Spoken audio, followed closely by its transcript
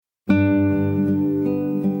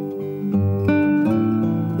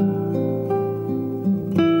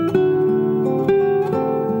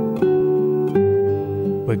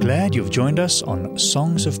glad you've joined us on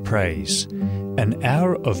Songs of Praise, an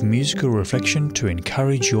hour of musical reflection to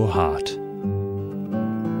encourage your heart.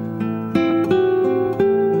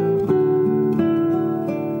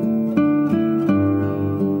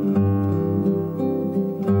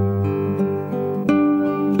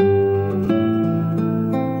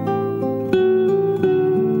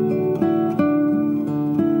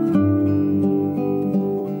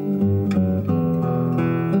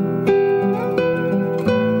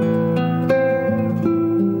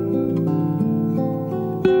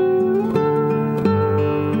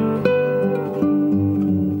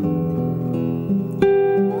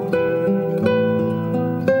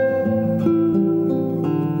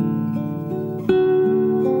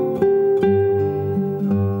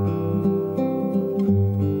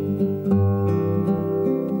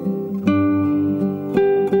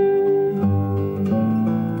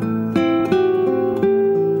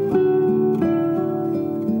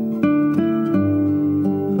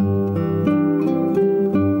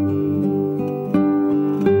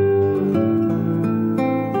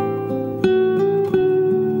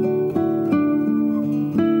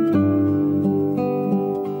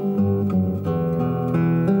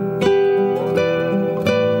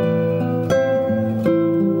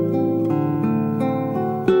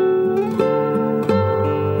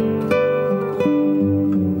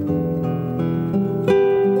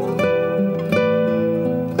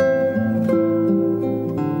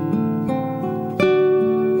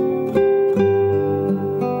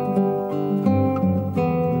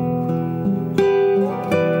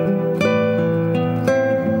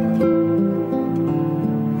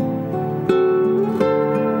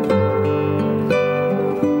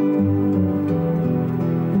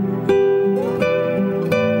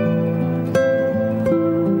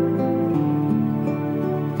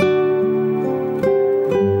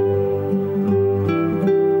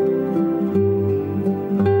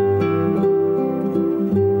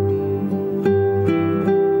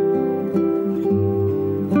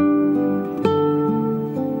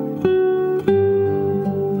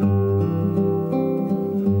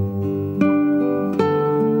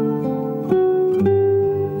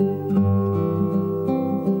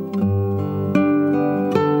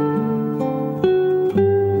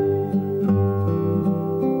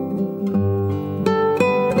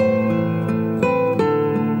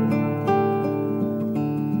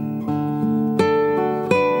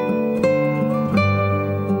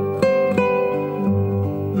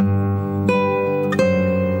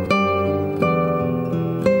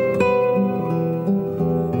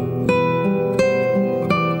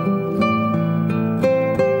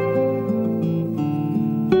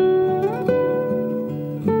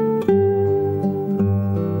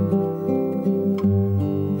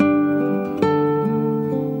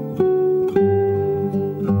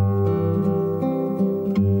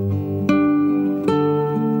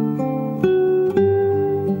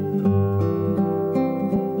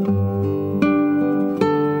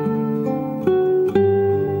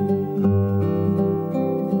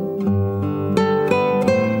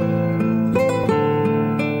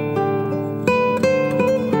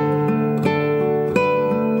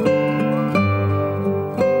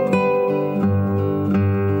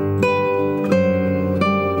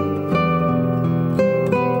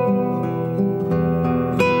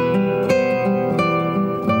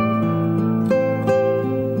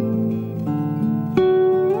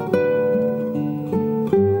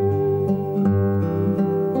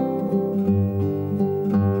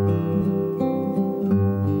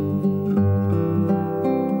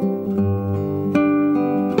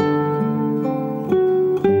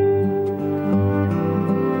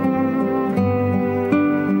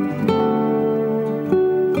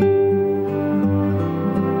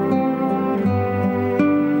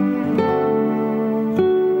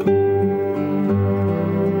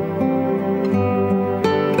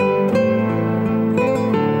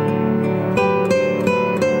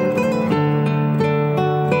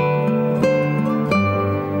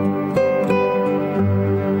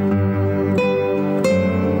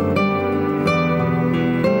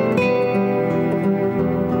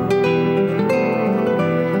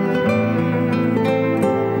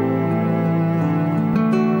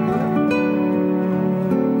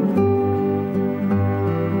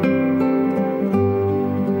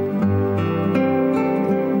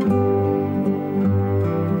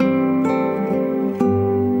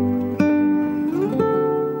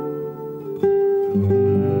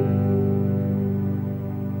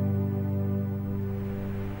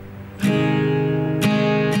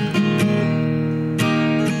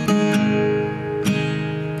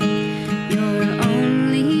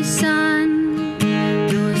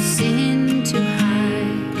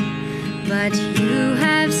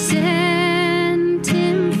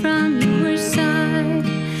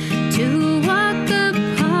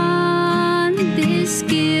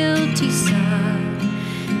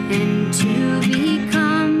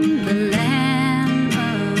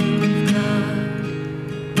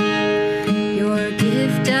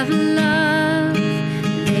 gift of love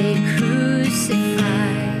they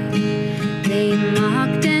crucified. They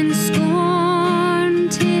mocked and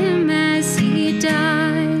scorned him as he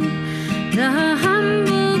died. The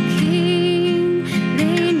humble king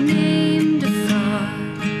they named a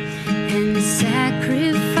fraud and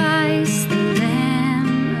sacrificed the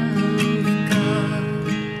Lamb of God.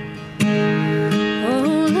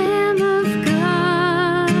 Oh, Lamb of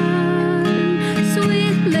God,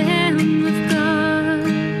 sweet Lamb of God,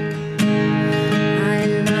 I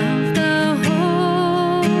love the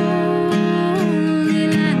holy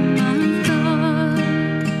Lamb of God.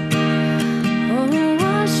 Oh,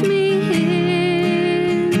 wash me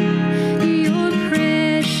in your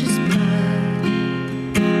precious blood,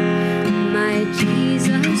 my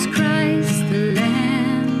Jesus Christ, the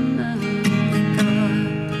Lamb of God.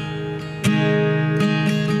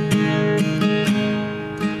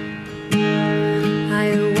 I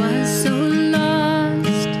was so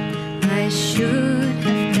lost, I should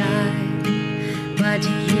have died, but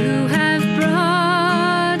you have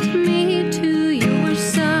brought me to your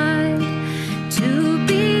side, to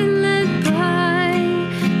be led by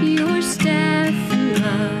your staff and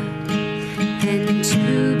rod, and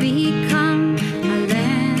to become a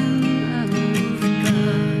Lamb of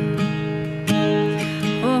God.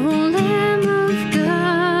 Oh, Lamb of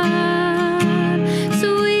God,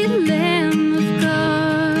 sweet Lamb of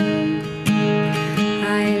God, I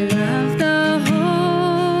love the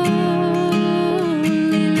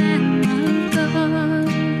holy Lamb of God.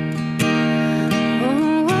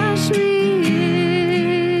 Oh, wash me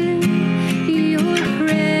in your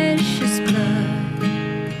precious blood,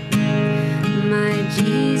 my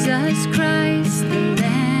Jesus Christ, the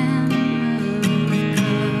Lamb of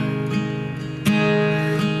God.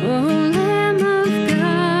 Oh, Lamb of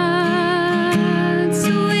God,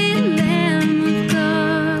 sweet Lamb of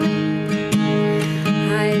God,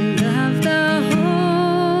 I love the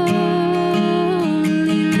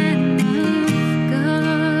holy Lamb of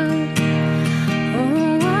God. Oh,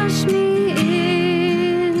 wash me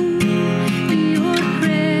in your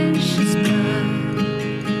precious blood,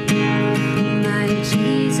 my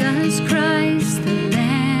Jesus Christ, the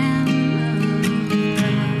Lamb of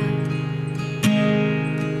God.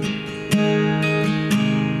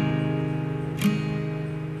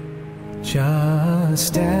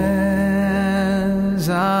 Just as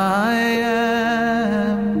I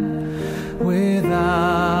am,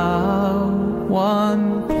 without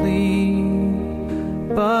one plea,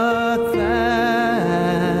 but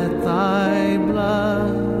that thy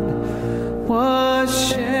blood was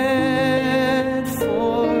shed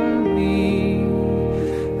for me,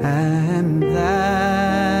 and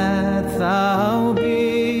that thou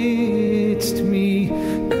bidst me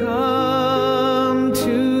come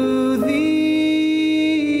to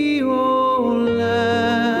thee, O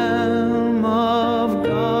Lamb of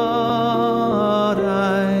God,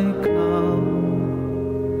 I come.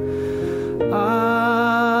 I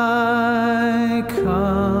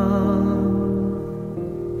come.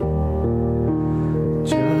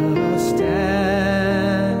 Just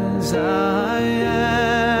as I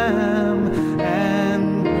am,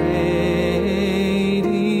 and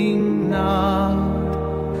waiting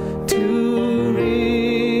not to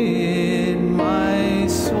rid my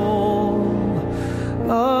soul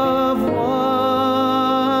of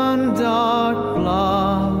one dark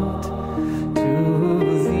blot,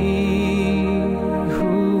 to thee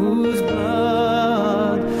whose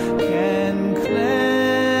blood can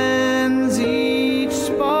cleanse each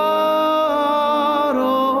spot,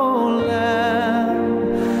 O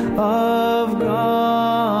Lamb of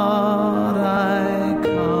God, I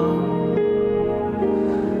come.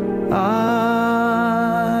 I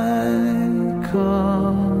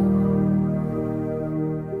come.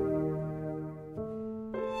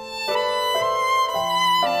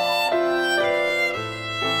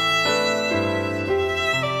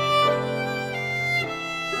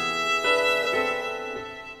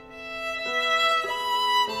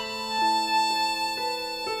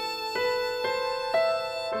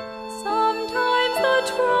 Sometimes the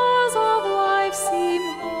trials of life seem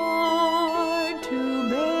hard to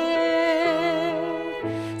bear.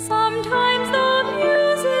 Sometimes the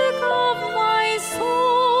music of my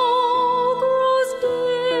soul grows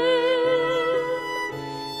dim.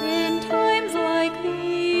 In times like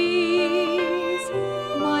these,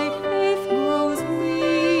 my faith grows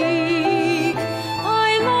weak.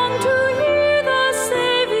 I long to hear the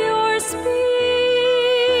Savior speak.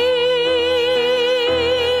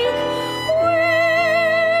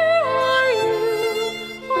 Where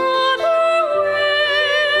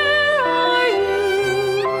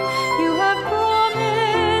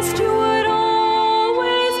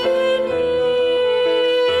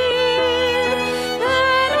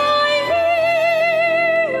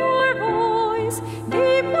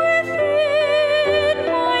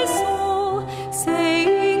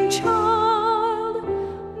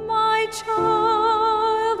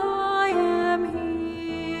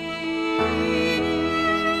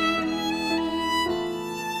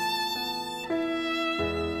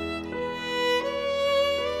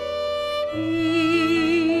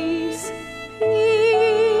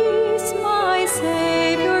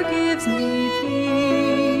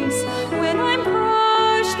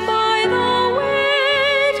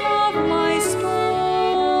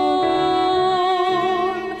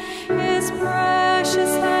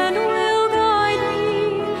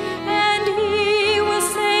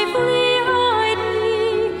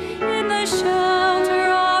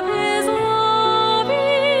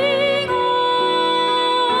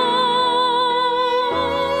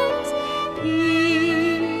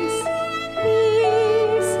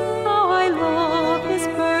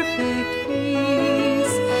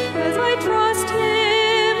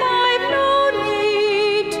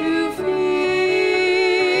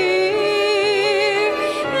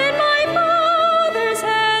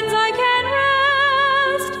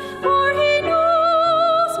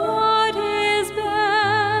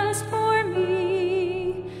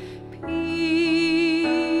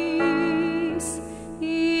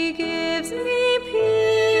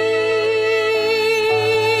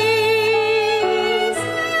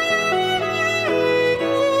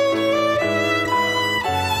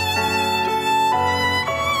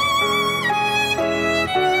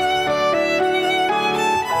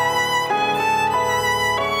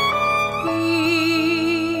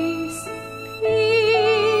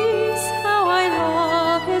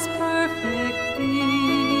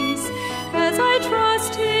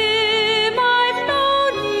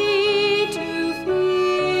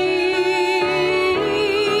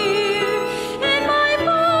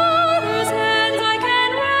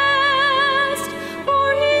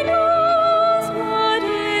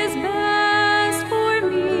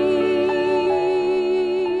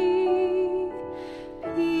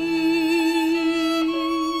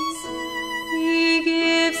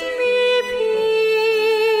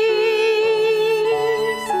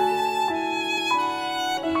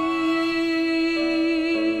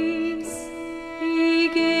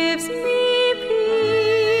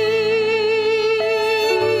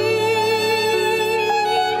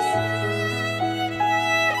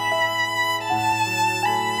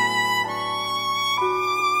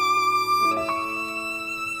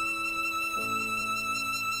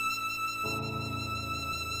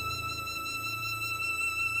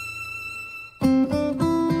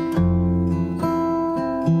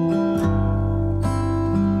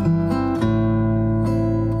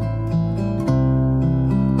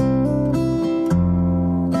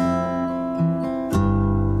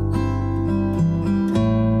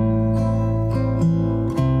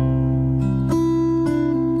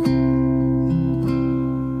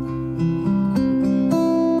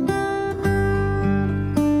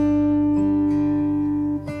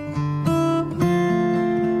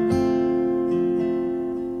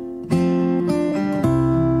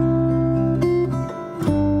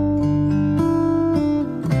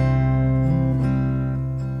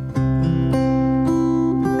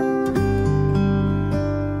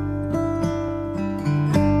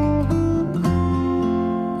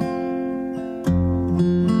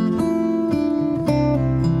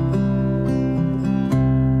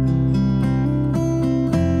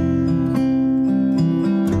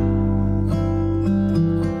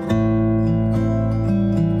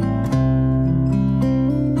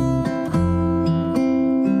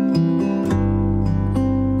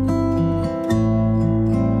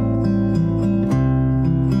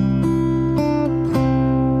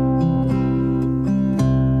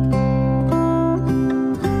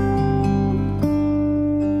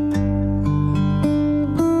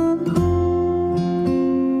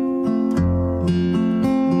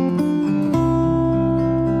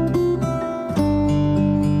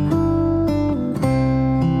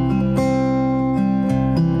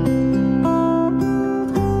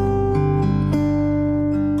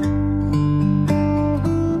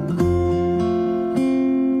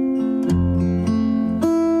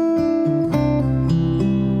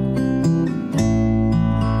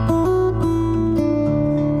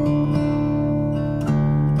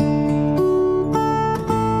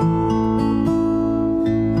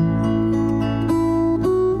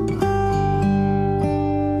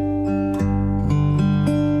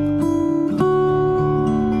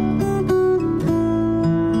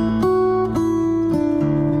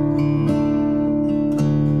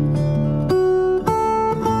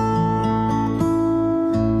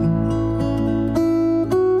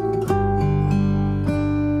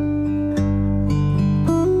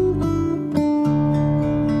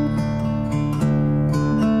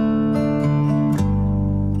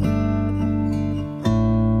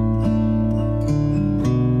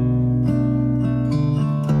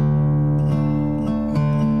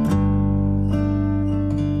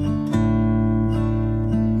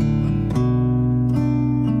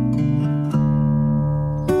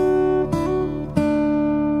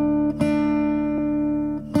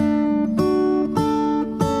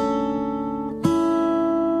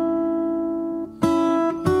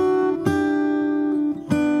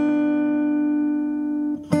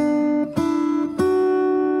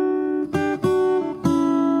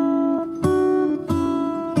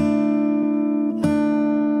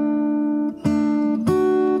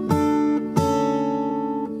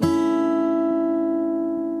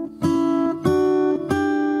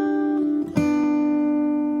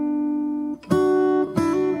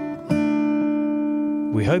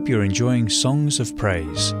hope you're enjoying Songs of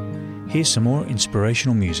Praise. Here's some more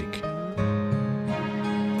inspirational music.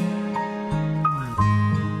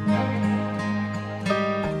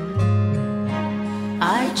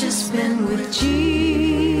 I've just been with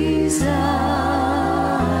Jesus.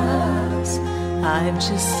 I've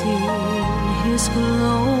just seen His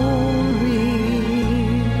glory.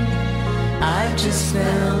 I've just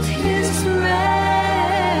felt His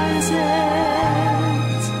presence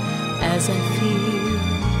as I feel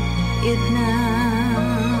it now.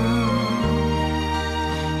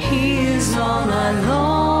 He is all I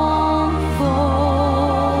long for.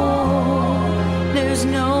 There's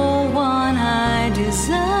no one I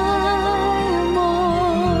desire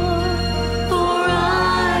more, for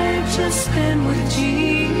I've just been with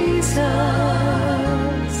Jesus,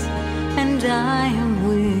 and I am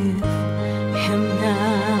with Him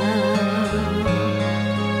now.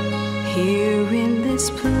 Here in this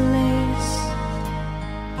place,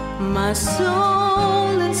 my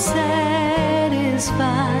soul is satisfied.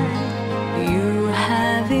 You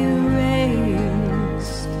have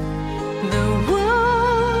erased the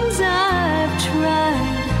wounds I've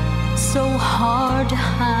tried so hard to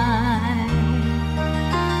hide.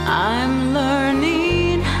 I'm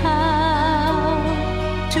learning how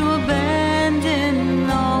to abandon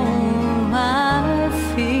all my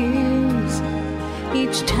fears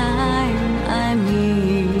each time I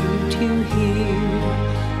meet you here.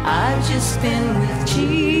 I've just been with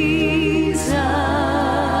Jesus.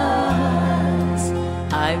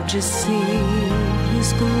 I've just seen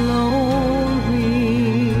His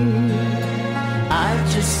glory. I've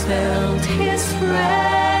just felt His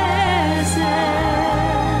presence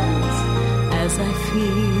as I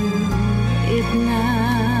feel it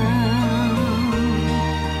now.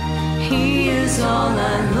 He is all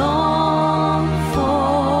I long for.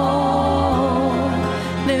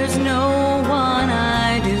 There's no one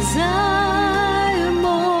I desire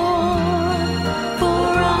more, for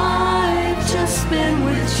I've just been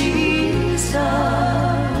with Jesus,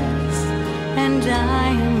 and I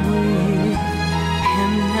am with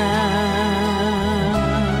Him now.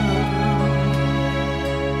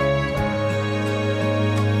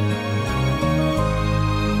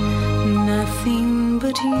 Nothing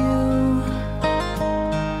but you,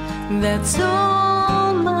 that's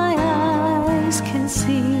all my eyes can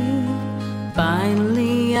see.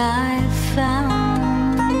 Finally I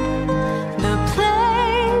found the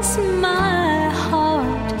place my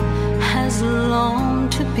heart has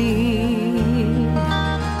longed to be.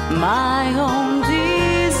 My own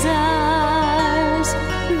desires,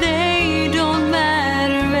 they don't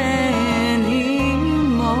matter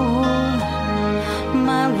anymore.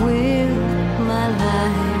 My will, my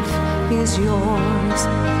life is yours.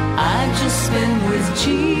 I've just been with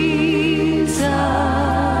Jesus.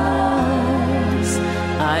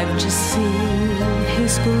 I've just seen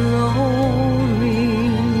His glory.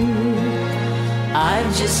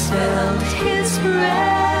 I've just felt His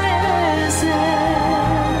presence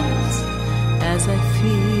as I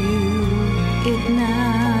feel it now.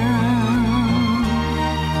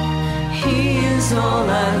 He is all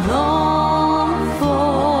I long for.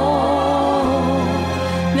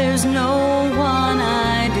 There's no one I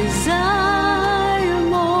desire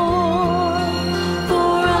more,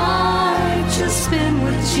 for I've just been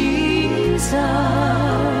with Jesus,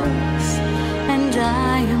 and I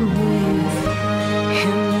am with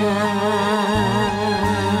Him now.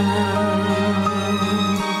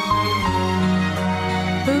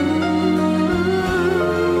 Ooh,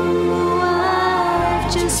 I've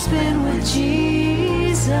just been with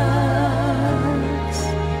Jesus,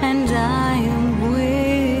 and I am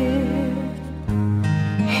with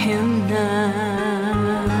Him now.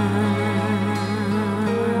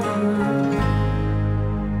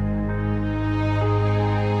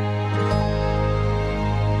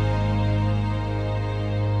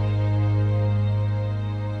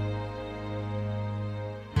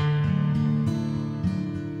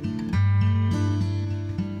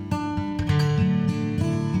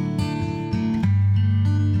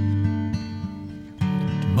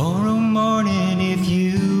 Tomorrow morning, if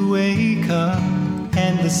you wake up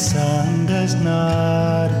and the sun does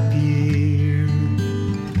not appear,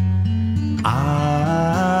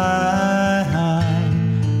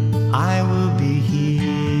 I will be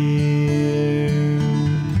here.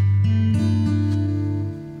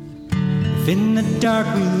 If in the dark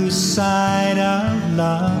we lose sight of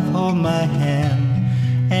love, hold my hand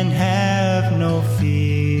and have no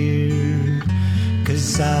fear,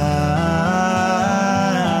 'cause I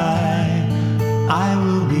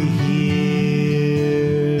will be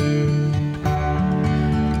here.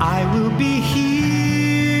 I will be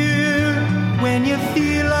here when you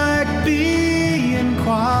feel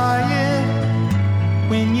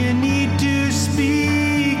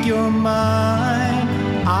mine.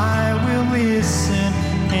 I will listen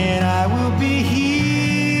and I will be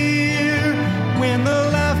here when the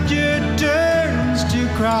laughter turns to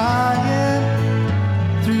crying,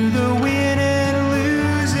 through the win and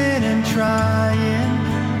losing and trying,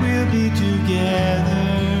 we'll be together,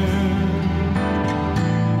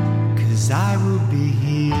 'cause I will be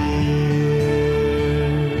here.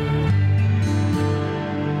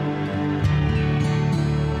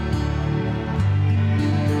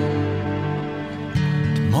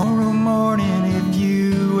 Tomorrow morning, if you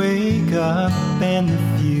wake up and the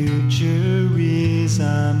future is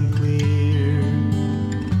unclear,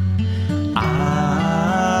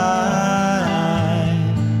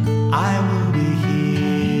 I will be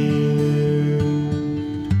here.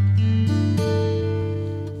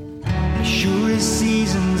 Sure as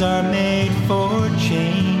seasons are made for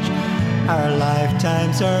change, our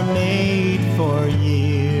lifetimes are made for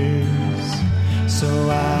years. So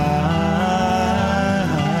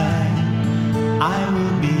I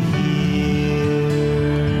will be here.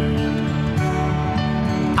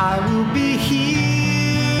 I will be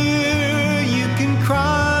here. You can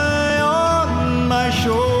cry on my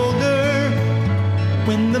shoulder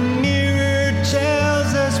when the mirror tells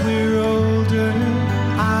us we're older.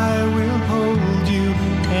 I will hold you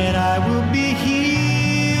and I will be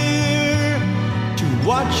here to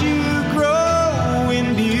watch you grow in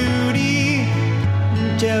beauty,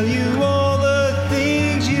 tell you all the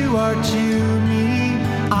things you are to me.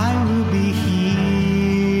 I will be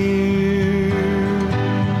here.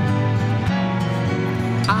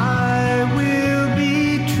 I will be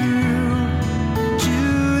true to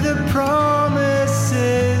the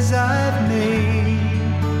promises I've made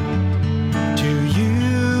to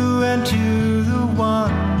you and to the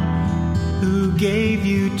one who gave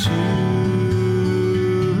you to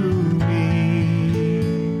me.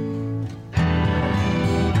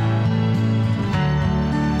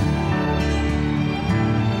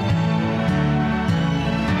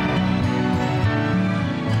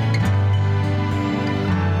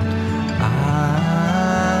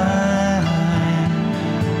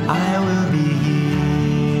 I will be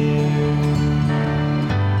here.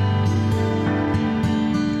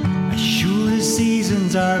 As sure as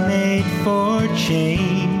seasons are made for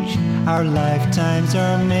change, our lifetimes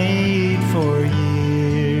are made for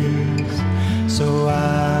years. So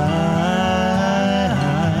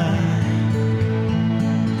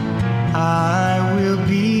I will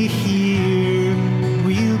be here.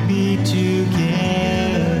 We'll be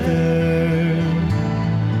together,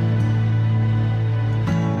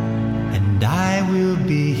 and I will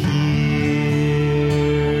be here.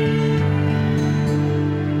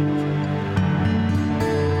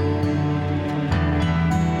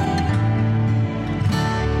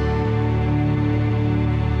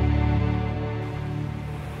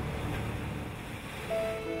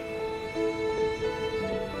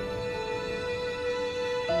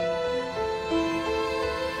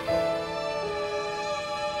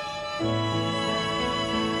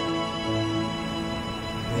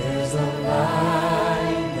 There's a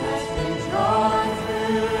line that's been drawn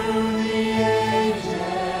through the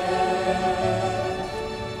ages.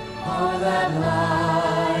 On that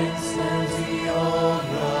line stands the old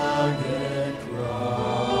rugged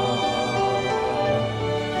cross.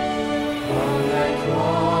 On that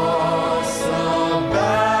cross, a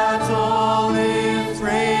battle is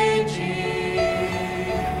raging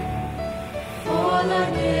for the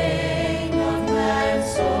gain of man's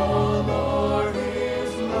soul or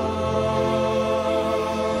his love.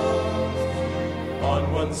 On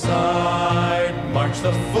one side march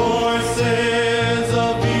the forces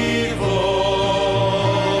of evil,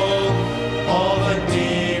 all the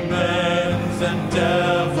demons and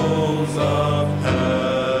devils of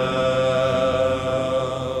hell.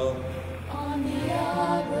 On the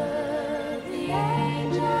other, the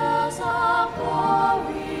angels of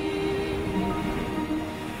glory,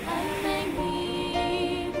 and they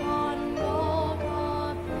meet on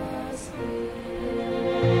Golgotha's hill.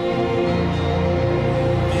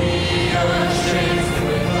 The earth shakes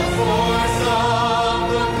with the force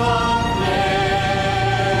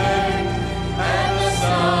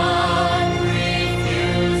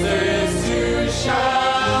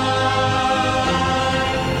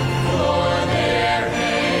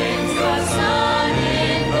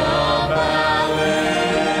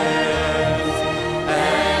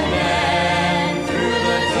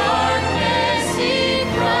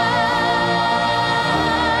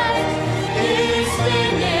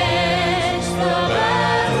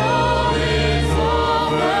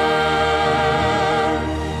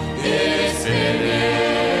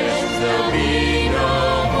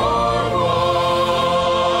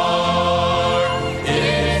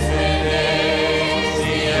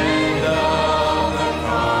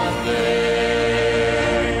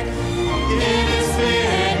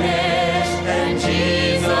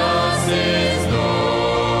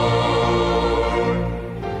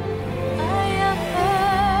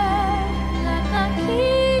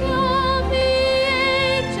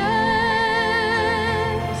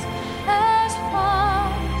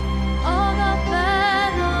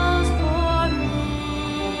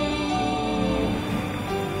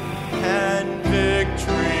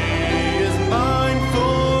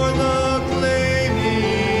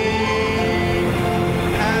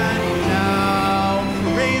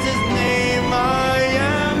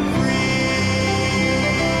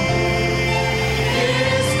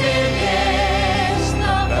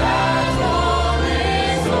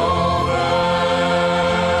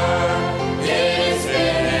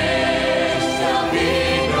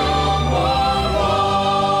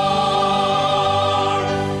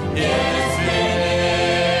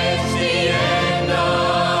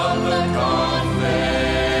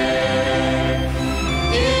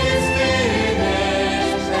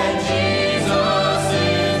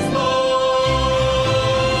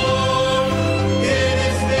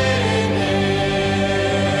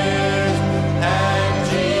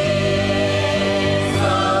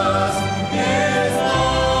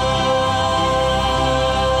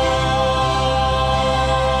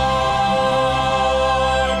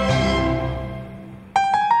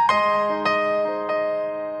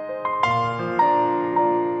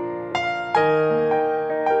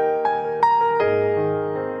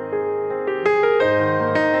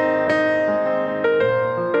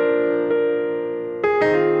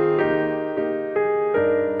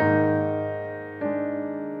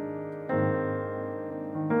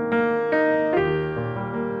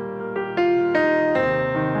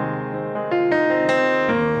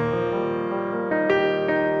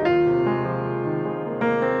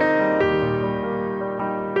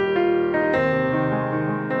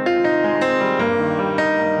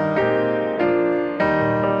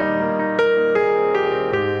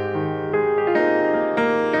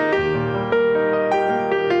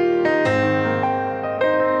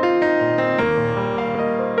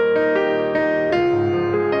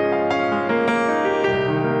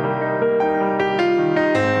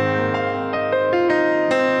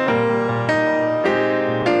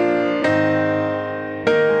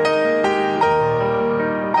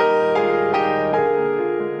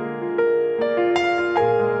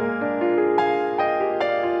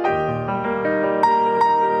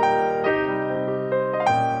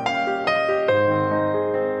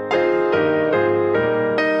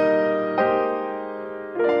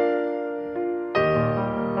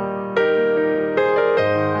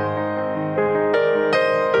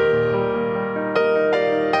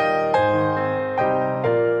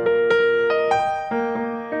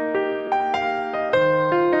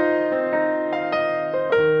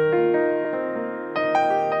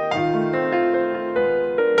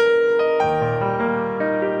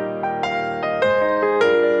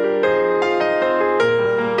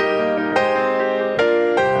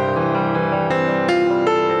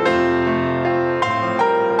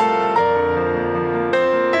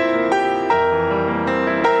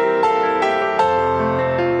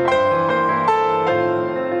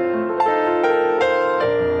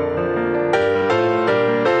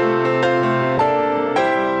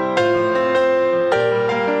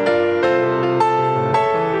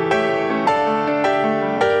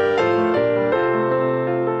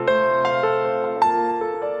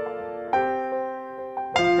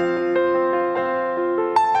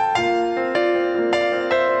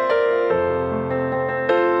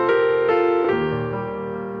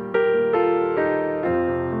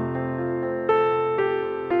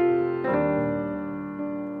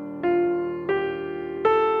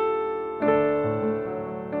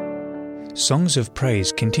Songs of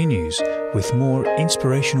Praise continues with more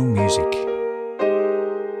inspirational music.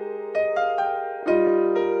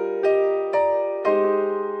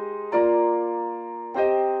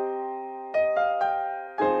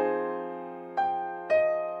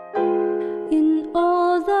 In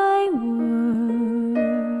all thy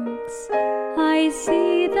works, I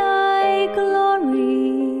see thy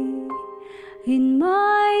glory, in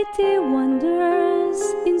mighty wonders,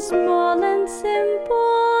 in small and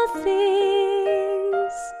simple things.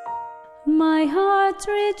 My heart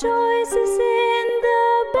rejoices in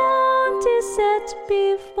the bounty set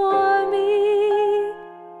before me,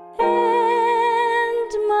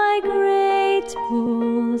 and my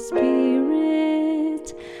grateful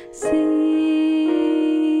spirit sings.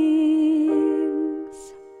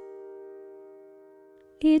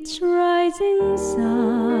 Each rising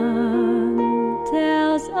sun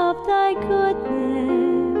tells of thy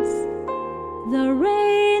goodness. The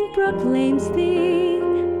rain proclaims thee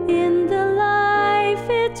in the life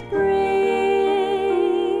it brings.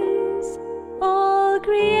 All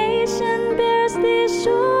creation bears thee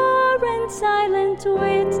sure and silent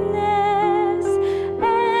witness,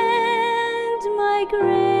 and my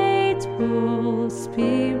grateful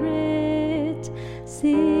spirit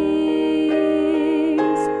sings.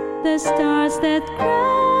 The stars that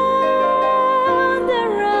crown the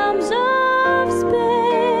realms of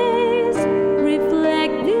space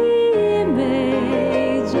reflect the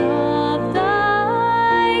image of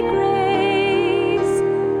thy grace.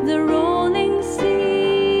 The rolling seas,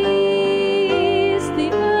 the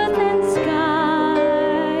earth and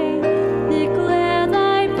sky declare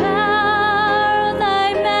thy power, thy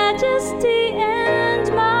majesty and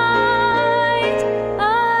might.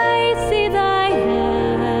 I see thy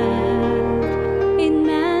hand in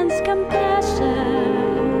man's compassion.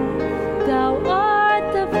 Thou art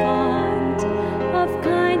the font of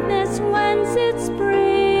kindness whence it springs.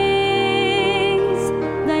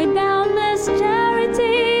 Thy boundless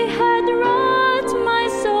charity had wrought my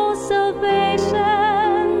soul's salvation,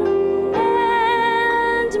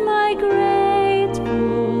 and my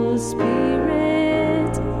grateful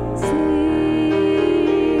spirit sings.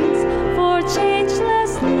 For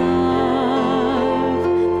changeless love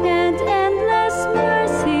and endless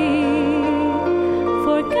mercy,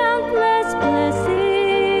 for countless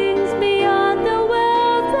blessings beyond the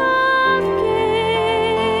wealth of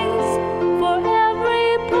kings, for every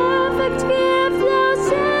perfect gift thou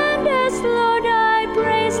sendest, Lord, I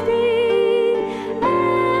praise thee,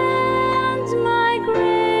 and my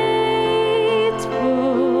grateful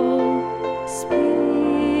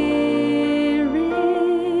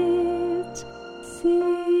spirit sings.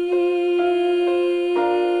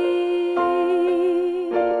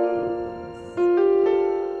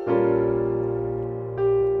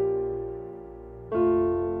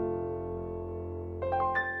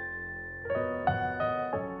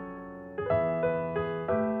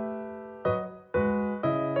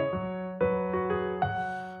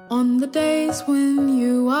 On the days when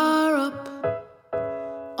you are up,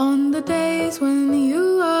 on the days when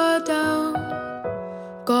you are down,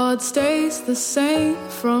 God stays the same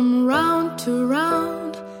from round to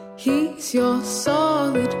round. He's your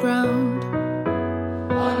solid ground.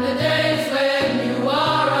 On the days when you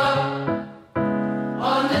are up,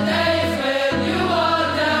 on the days when you are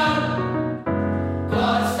down,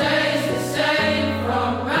 God stays the same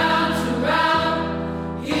from round to round.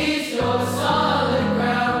 He's your solid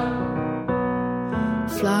ground.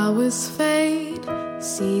 Flowers fade,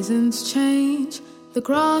 seasons change, the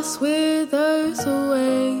grass withers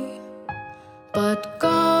away, but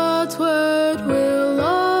God's word will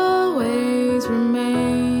always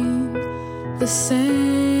remain the same.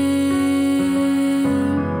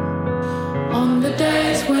 On the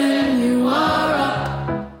days when you are up,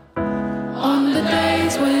 on the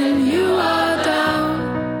days when you are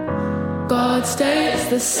down, God stays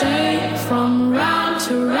the same from round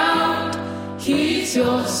to round. He's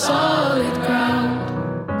your solid ground.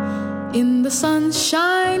 In the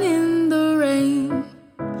sunshine, in the rain,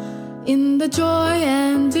 in the joy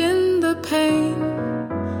and in the pain,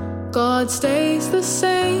 God stays the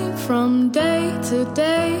same from day to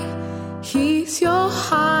day. He's your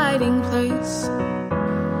hiding place.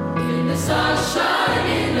 In the sunshine,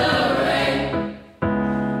 in the rain,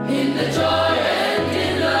 in the joy and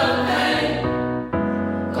in the pain,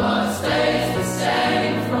 God stays the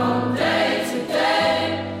same from day to day.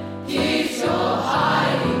 He's your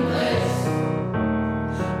hiding place.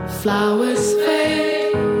 Flowers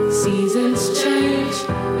fade, seasons change,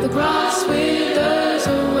 the grass withers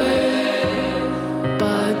away,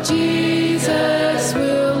 but Jesus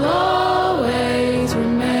will always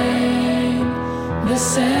remain the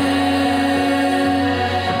same.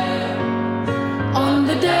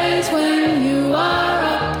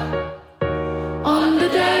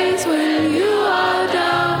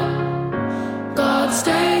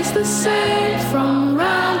 sail from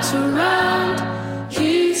round to round.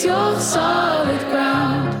 He's your solid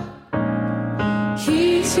ground.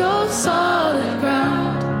 He's your solid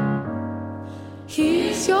ground.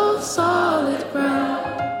 He's your solid ground.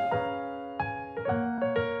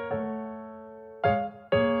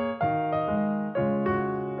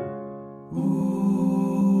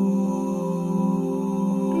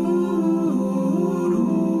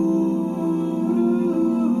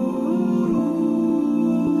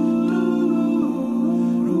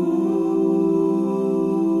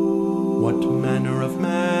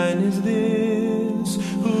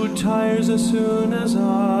 As soon as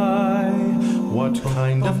what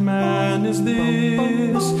kind of man is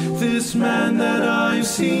this man that I've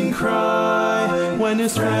seen cry when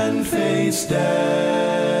his friend faced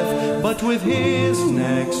death, but with his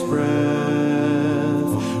next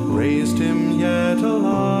breath raised him yet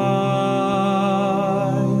alive?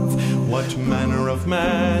 What manner of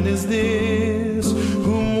man is this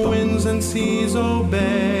whom winds and seas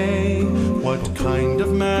obey? What kind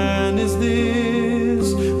of man is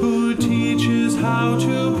this who teaches how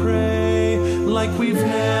to pray like we've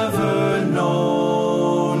never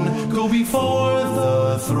known? Go before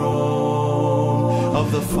the throne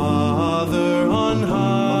of the Father on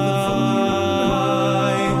high.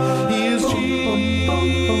 He is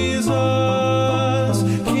Jesus,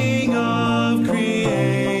 King of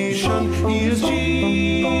creation. He is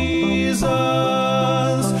Jesus,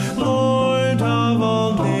 Lord of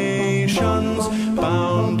all nations,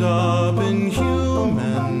 bound up in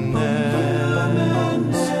humanness,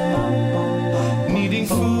 needing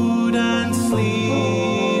food and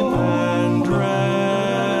sleep and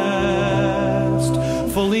rest,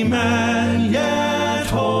 fully man yet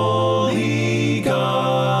holy God.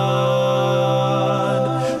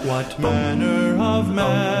 What manner of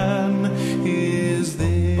man is this?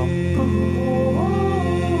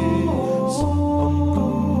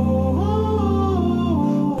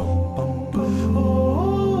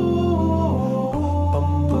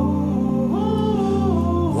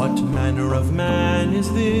 What manner of man is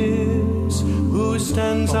this who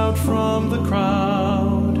stands out from the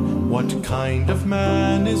crowd? What kind of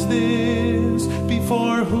man is this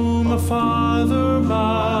before whom a father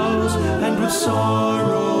bows, and with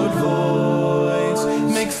sorrowed voice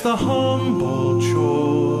makes the humble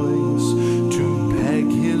choice to beg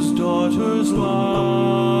his daughter's life?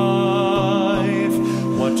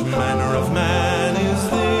 What manner of man is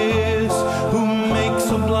this who makes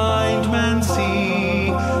a blind man see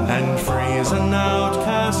and frees an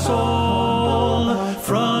outcast soul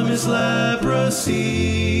from his leprosy,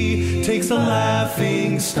 takes a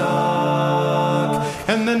laughing stock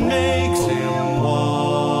and then makes him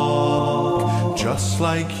walk just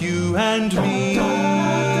like you and me?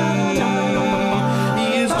 He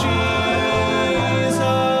is Jesus,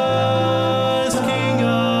 King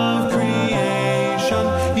of creation.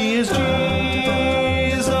 He is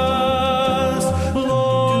Jesus,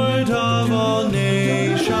 Lord of all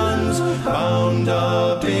nations, bound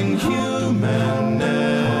up in humanness,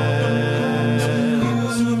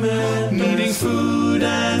 needing food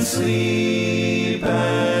and sleep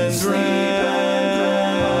and rest,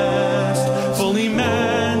 fully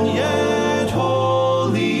man yet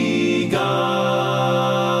holy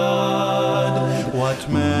God. What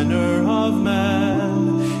manner of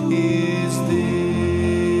man is this?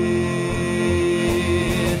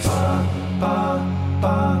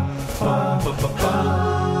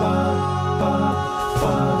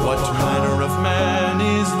 What manner of man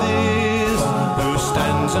is this who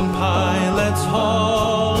stands in Pilate's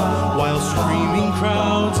hall while screaming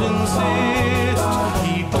crowds insist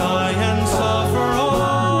he die and suffer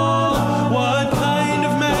all? What kind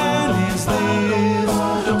of man is this,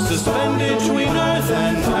 suspended between earth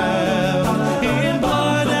and heaven in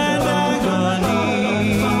blood and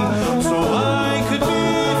agony, so I could be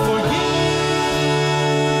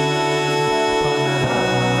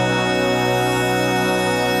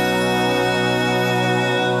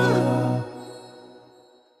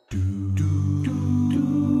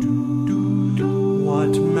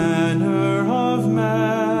What manner of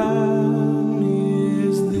man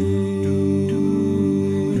is this?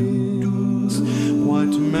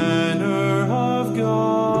 What manner of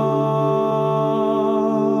God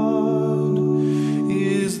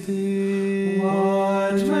is this?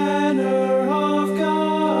 What manner of God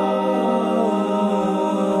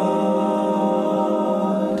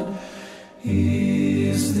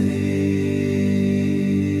is this?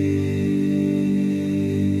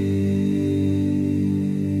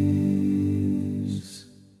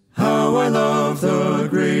 How I love the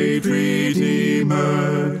great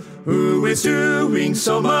Redeemer, who is doing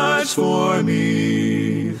so much for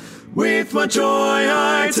me. With what joy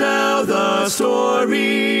I tell the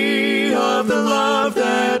story of the love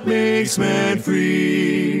that makes man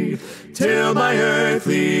free, till my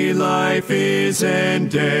earthly life is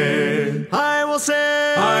ended. I will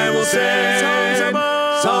sing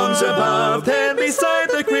songs above, then beside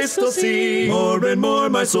the crystal sea, more and more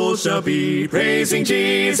my soul shall be praising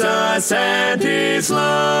Jesus and his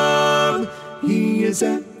love. He is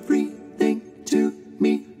everything to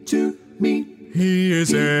me, to me. He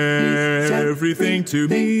is everything to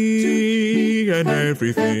me, and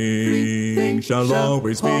everything shall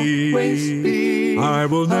always be. I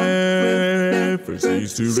will never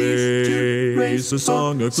cease to raise a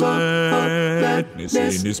song of gladness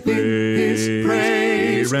in his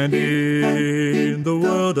praise. And in the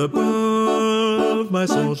world above, my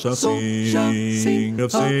soul shall sing of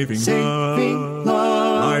saving love.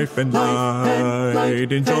 Life and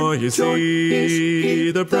light in joy is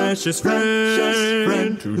he, the precious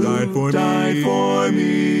friend who died for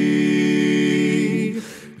me.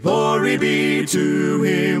 Glory be to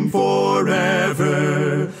him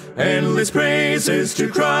forever. Endless praises to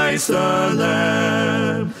Christ the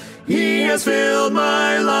Lamb. He has filled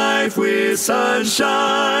my life with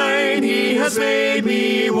sunshine. He has made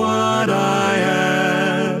me what I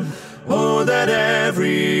am. Oh, that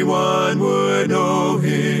everyone would know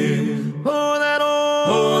him. Oh, that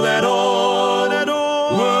all would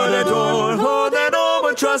adore. Oh, that all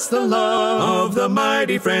would trust the love of the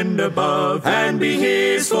mighty friend above and be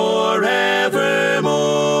his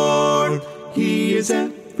forevermore. He is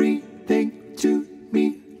everything to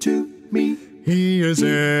me, to me. He is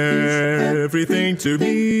everything to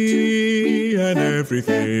me, and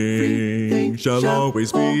everything shall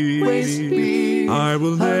always be. I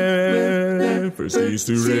will never cease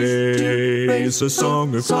to raise a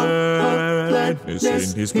song of gladness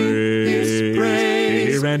in his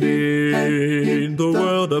praise. And in the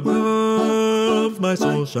world above, my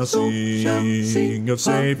soul shall sing of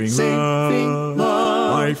saving love.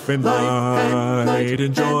 Life and light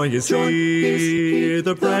and joy is he,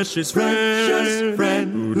 the precious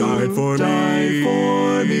friend who died for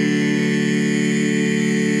me.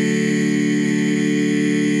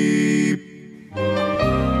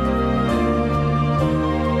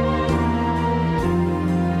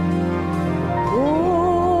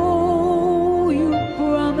 Oh, you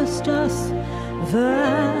promised us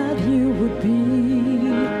that you would be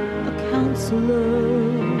a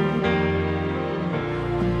counselor,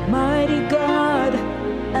 mighty God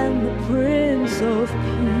and the Prince of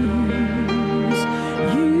Peace.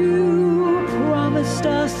 You promised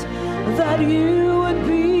us that you would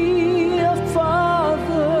be a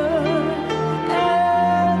Father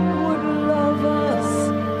and would love us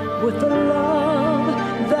with a love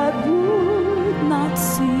that would not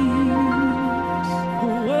cease.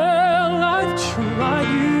 Well, I've tried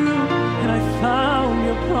you and I found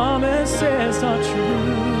your promises are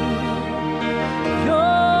true.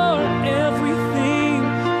 You're everything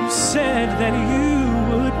you said that you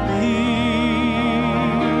would be.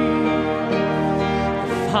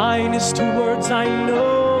 The finest words I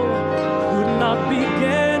know could not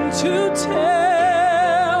begin to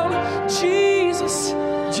tell, Jesus,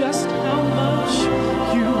 just how much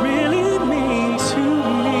you really mean to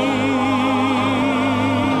me.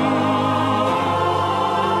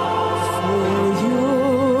 For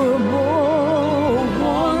you're more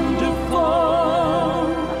wonderful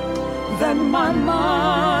than my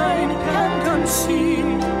mind can conceive.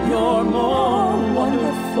 You're more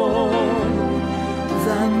wonderful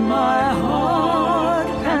than my heart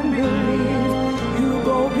can believe. You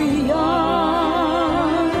go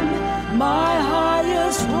beyond my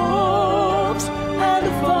highest hopes and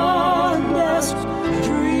fondest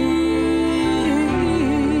dreams.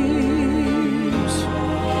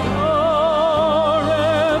 You're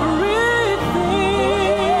everything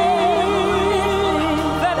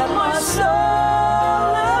that my soul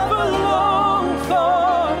ever longed for,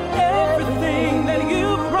 everything that you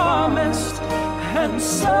promised, and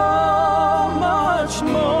so much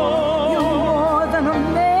more. You're more than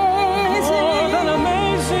amazing, more than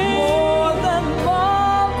amazing, more than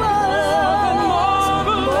marvelous,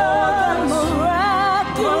 more than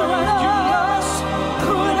miraculous,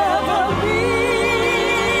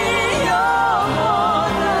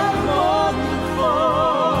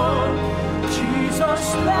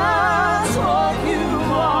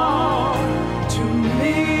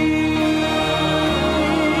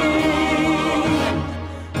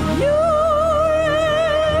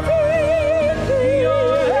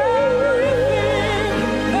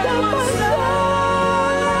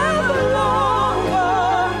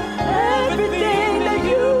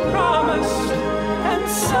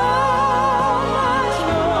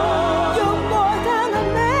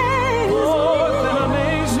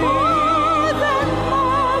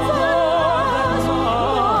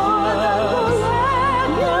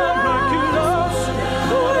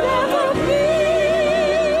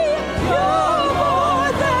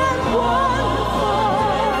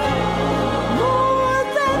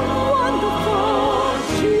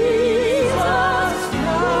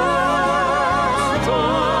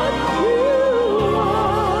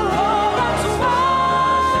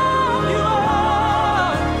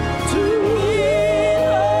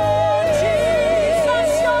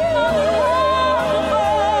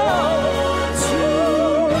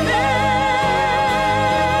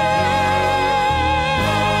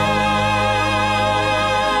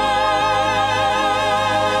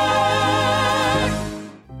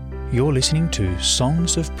 listening to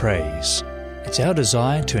Songs of Praise. It's our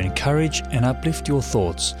desire to encourage and uplift your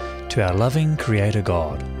thoughts to our loving Creator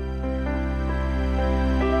God.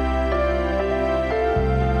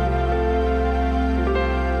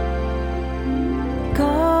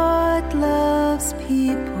 God loves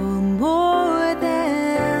people more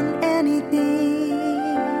than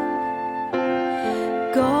anything.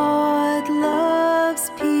 God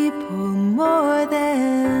loves people more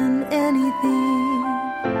than anything.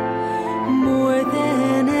 More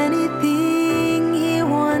than anything, He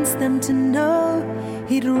wants them to know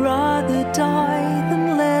He'd rather die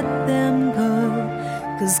than let them go.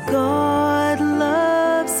 'Cause God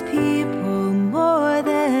loves people more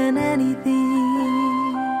than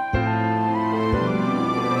anything.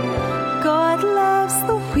 God loves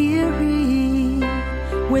the weary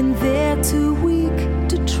when they're too weak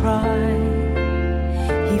to try.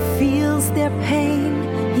 He feels their pain,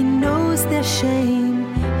 He knows their shame.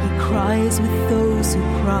 He cries with those who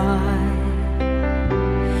cry.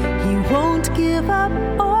 He won't give up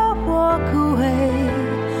or walk away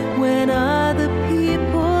when other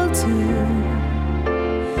people do.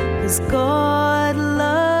 'Cause God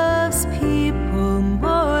loves people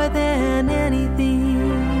more than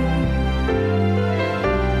anything.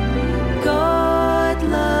 God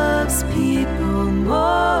loves people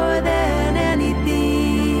more than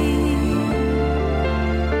anything.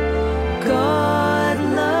 God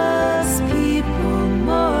loves people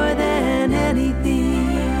more than anything.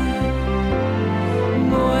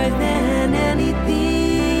 More than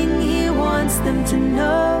anything, He wants them to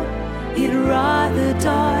know He'd rather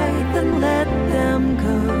die than let them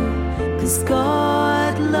go. 'Cause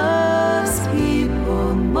God loves people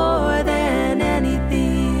more than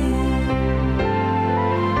anything.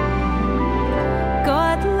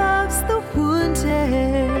 God loves the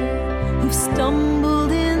wounded who've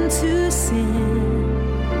stumbled into sin.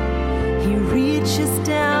 He reaches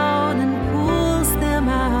down and pulls them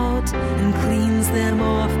out and cleans them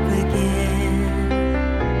off again.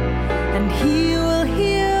 And He will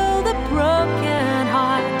heal the broken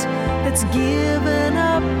heart that's given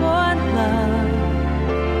up on love.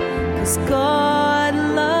 'Cause God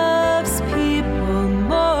loves people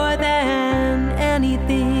more than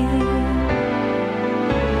anything.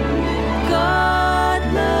 God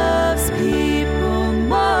loves people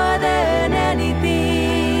more than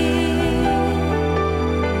anything.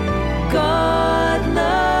 God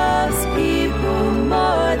loves people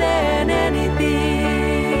more than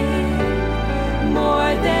anything.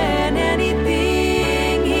 More than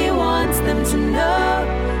anything, He wants them to know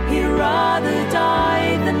He'd rather die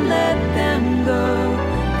than let them go.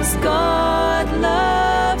 'Cause God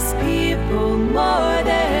loves people more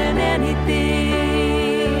than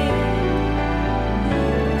anything.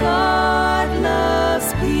 God loves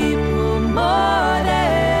people more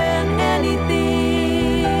than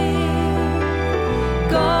anything.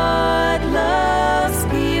 God loves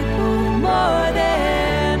people more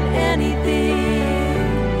than anything.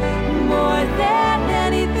 More than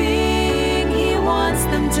anything, He wants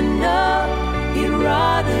them to know He'd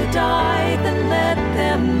rather die than let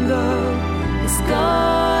them go. 'Cause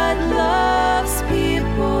God loves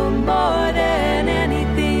people more than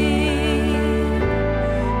anything.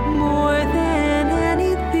 More than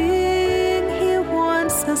anything, He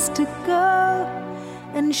wants us to go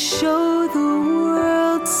and show the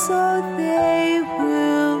world so they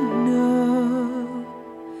will know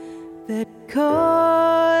that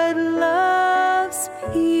God loves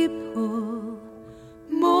people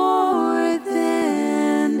more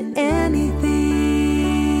than anything.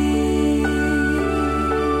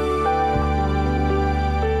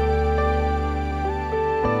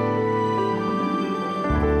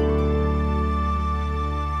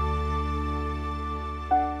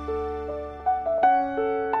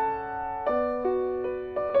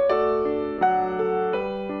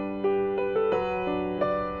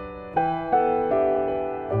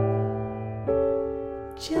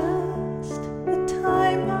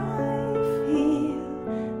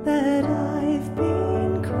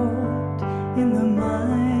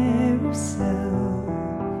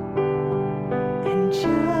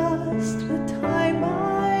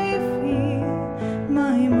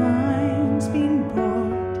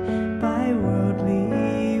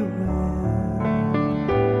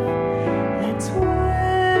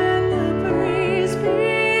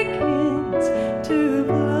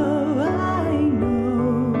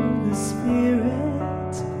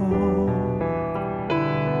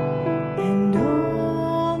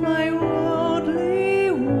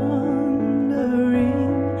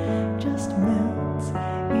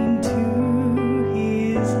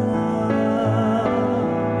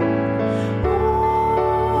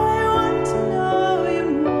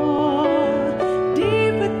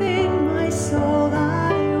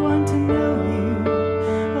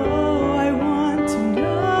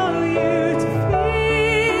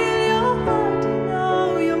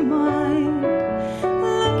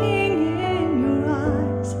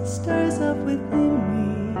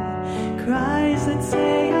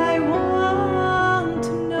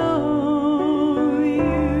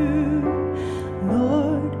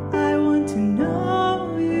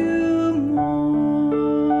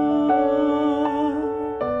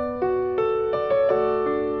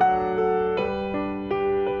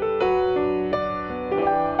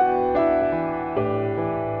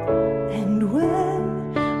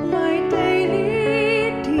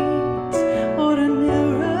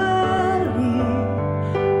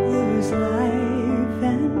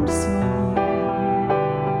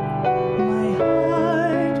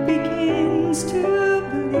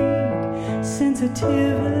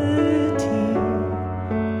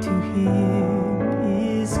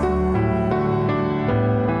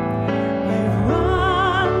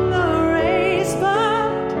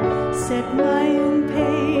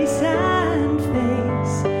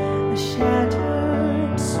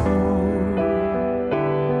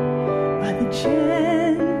 by the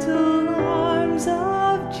gentle arms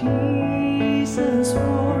of Jesus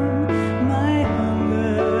warm my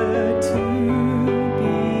hunger to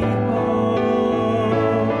behold.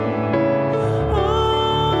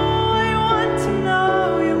 Oh, I want to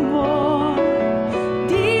know you more.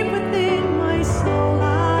 Deep within my soul,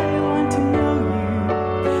 I want to know you.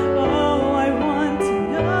 Oh, I want to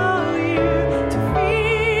know you, to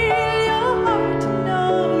feel your heart, to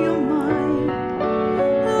know your mind.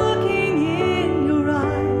 Looking in your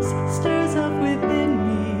eyes stirs up within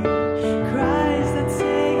me cries that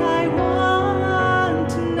say, I want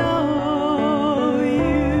to know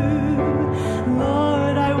you.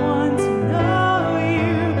 Lord, I want to know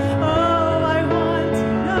you. Oh, I want to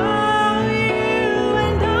know you.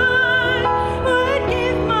 And I would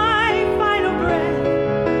give my final breath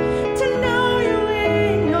to know you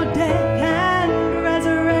in your death and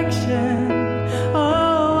resurrection.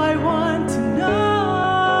 Oh, I want to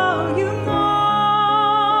know you more.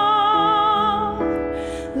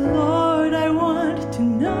 Lord, I want to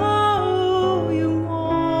know you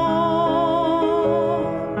more.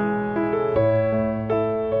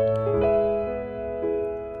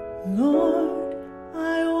 Lord,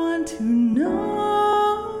 I want to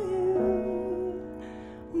know you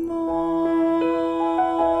more.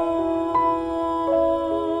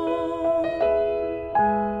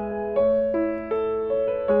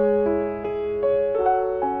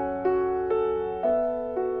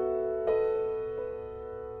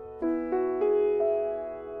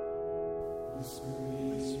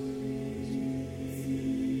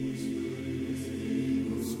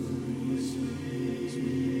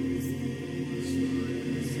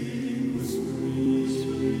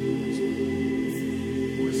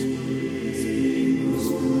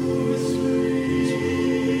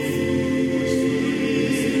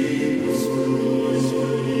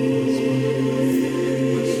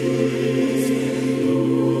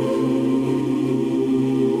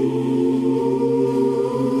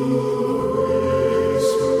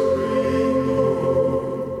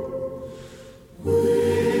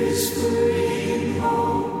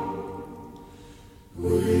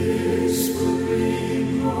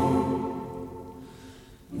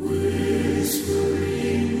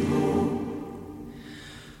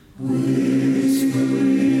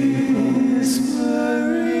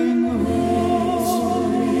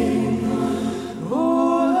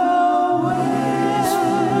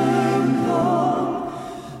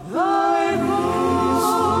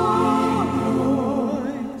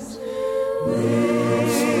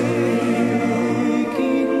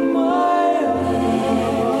 Making my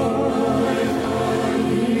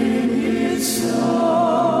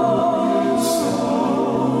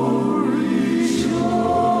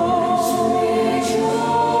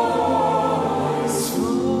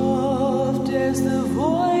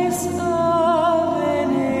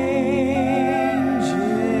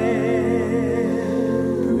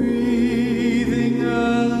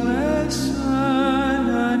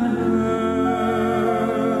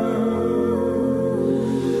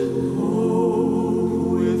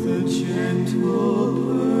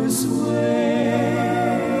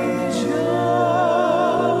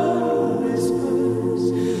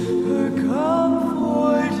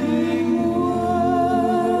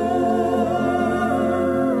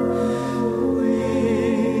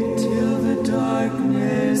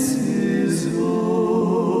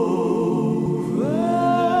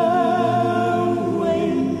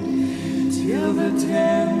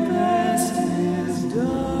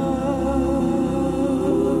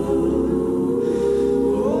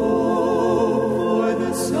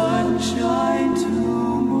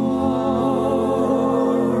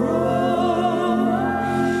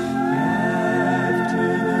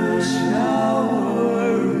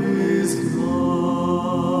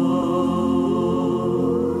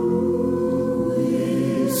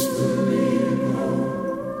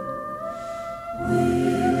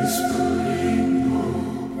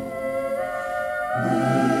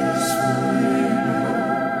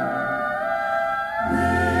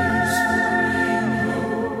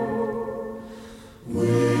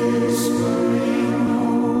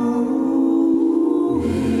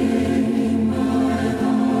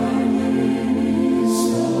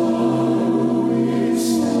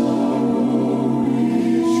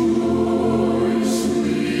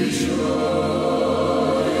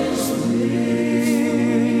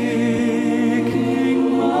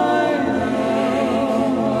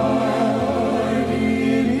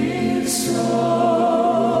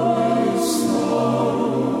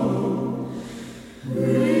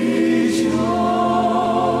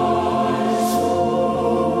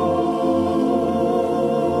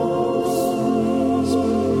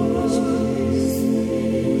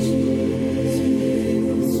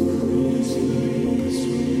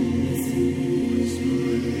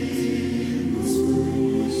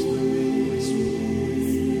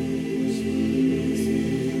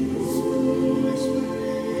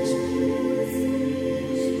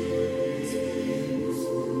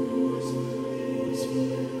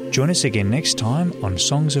Join us again next time on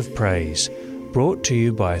Songs of Praise, brought to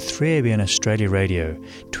you by 3ABN Australia Radio,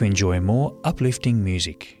 to enjoy more uplifting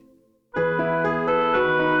music.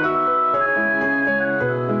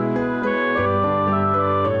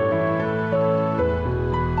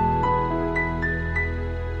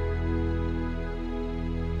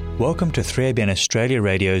 Welcome to 3ABN Australia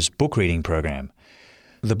Radio's book reading program.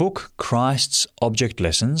 The book Christ's Object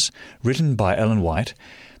Lessons, written by Ellen White,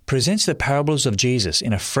 presents the parables of Jesus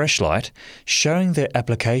in a fresh light, showing their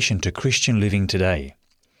application to Christian living today.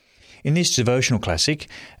 In this devotional classic,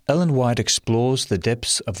 Ellen White explores the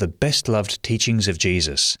depths of the best-loved teachings of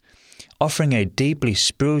Jesus, offering a deeply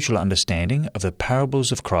spiritual understanding of the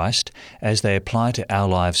parables of Christ as they apply to our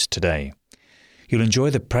lives today. You'll enjoy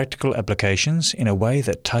the practical applications in a way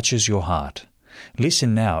that touches your heart.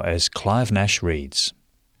 Listen now as Clive Nash reads.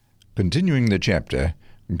 Continuing the chapter,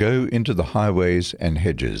 Go into the highways and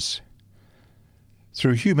hedges.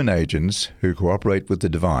 Through human agents who cooperate with the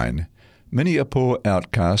divine, many a poor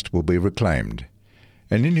outcast will be reclaimed,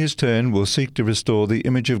 and in his turn will seek to restore the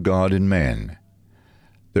image of God in man.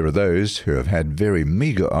 There are those who have had very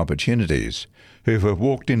meagre opportunities, who have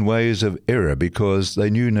walked in ways of error because they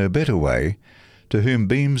knew no better way, to whom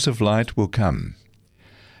beams of light will come.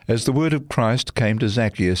 As the word of Christ came to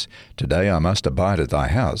Zacchaeus, "Today I must abide at thy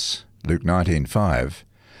house," Luke 19:5,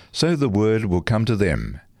 so the word will come to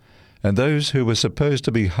them, and those who were supposed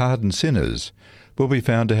to be hardened sinners will be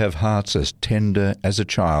found to have hearts as tender as a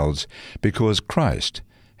child's, because Christ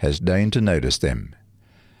has deigned to notice them.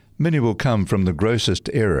 Many will come from the grossest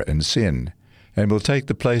error and sin, and will take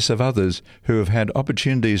the place of others who have had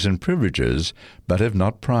opportunities and privileges, but have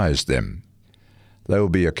not prized them. They will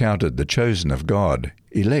be accounted the chosen of God,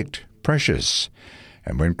 elect, precious,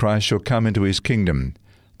 and when Christ shall come into his kingdom,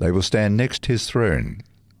 they will stand next his throne.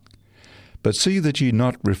 But see that ye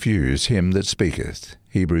not refuse him that speaketh.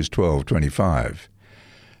 Hebrews 12:25.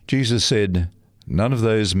 Jesus said, None of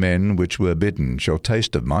those men which were bidden shall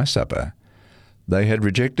taste of my supper. They had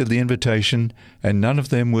rejected the invitation, and none of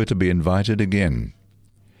them were to be invited again.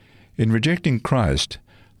 In rejecting Christ,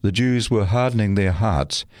 the Jews were hardening their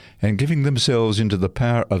hearts and giving themselves into the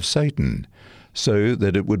power of Satan, so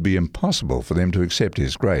that it would be impossible for them to accept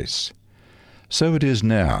his grace. So it is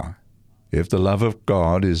now. If the love of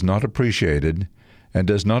God is not appreciated and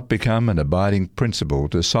does not become an abiding principle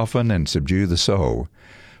to soften and subdue the soul,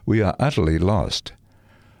 we are utterly lost.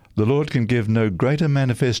 The Lord can give no greater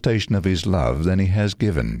manifestation of his love than he has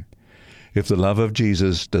given. If the love of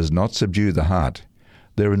Jesus does not subdue the heart,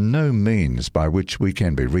 there are no means by which we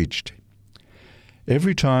can be reached.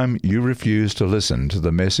 Every time you refuse to listen to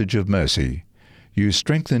the message of mercy, you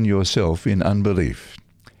strengthen yourself in unbelief.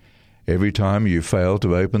 Every time you fail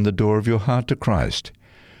to open the door of your heart to Christ,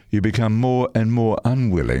 you become more and more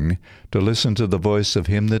unwilling to listen to the voice of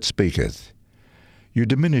him that speaketh. You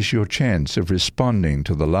diminish your chance of responding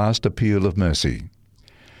to the last appeal of mercy.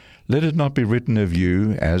 Let it not be written of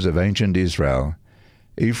you, as of ancient Israel,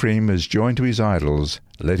 Ephraim is joined to his idols,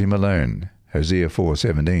 let him alone. Hosea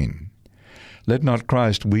 4:17. Let not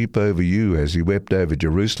Christ weep over you as he wept over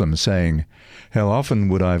Jerusalem, saying, How often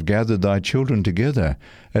would I have gathered thy children together,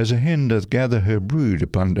 as a hen doth gather her brood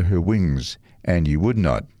upon her wings, and ye would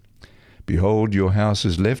not. Behold, your house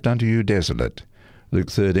is left unto you desolate.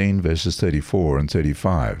 Luke 13, verses 34 and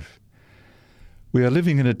 35. We are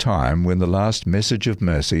living in a time when the last message of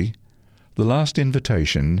mercy, the last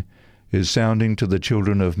invitation, is sounding to the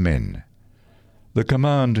children of men. The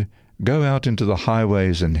command, Go out into the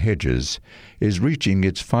highways and hedges, is reaching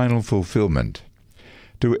its final fulfillment.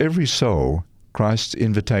 To every soul, Christ's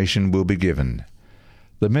invitation will be given.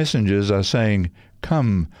 The messengers are saying,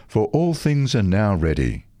 Come, for all things are now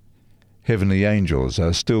ready. Heavenly angels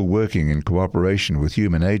are still working in cooperation with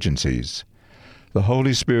human agencies. The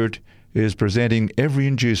Holy Spirit is presenting every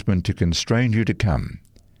inducement to constrain you to come.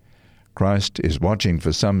 Christ is watching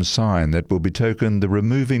for some sign that will betoken the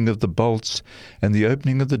removing of the bolts and the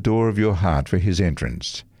opening of the door of your heart for his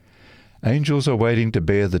entrance. Angels are waiting to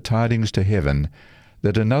bear the tidings to heaven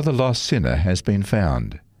that another lost sinner has been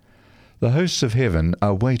found. The hosts of heaven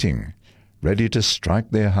are waiting, ready to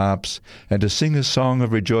strike their harps and to sing a song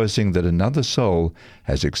of rejoicing that another soul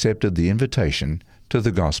has accepted the invitation to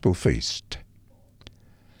the gospel feast.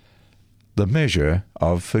 The measure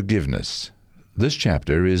of forgiveness. This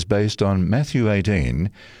chapter is based on Matthew 18,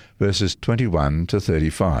 verses 21 to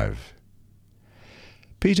 35.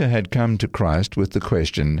 Peter had come to Christ with the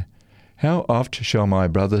question, How oft shall my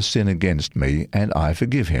brother sin against me, and I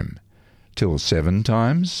forgive him? Till 7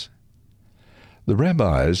 times? The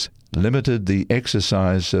rabbis limited the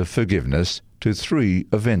exercise of forgiveness to 3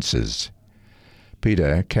 offences.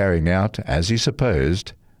 Peter, carrying out, as he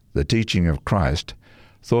supposed, the teaching of Christ,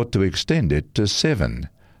 thought to extend it to 7,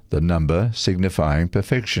 the number signifying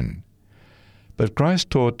perfection. But Christ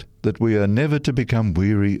taught that we are never to become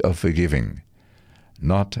weary of forgiving.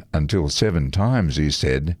 Not until 7 times, he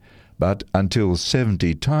said, but until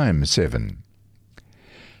 70 times 7.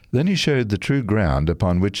 Then he showed the true ground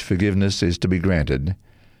upon which forgiveness is to be granted,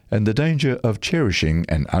 and the danger of cherishing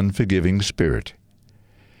an unforgiving spirit.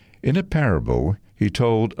 In a parable, he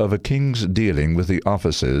told of a king's dealing with the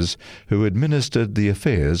officers who administered the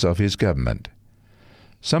affairs of his government.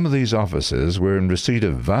 Some of these officers were in receipt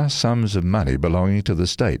of vast sums of money belonging to the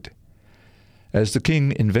state. As the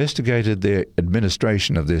king investigated their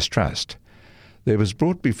administration of this trust, there was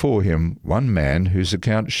brought before him one man whose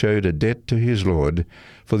account showed a debt to his lord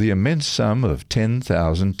for the immense sum of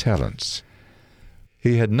 10,000 talents.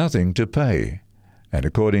 He had nothing to pay, and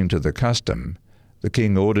according to the custom, the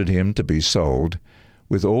king ordered him to be sold,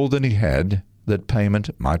 with all that he had, that payment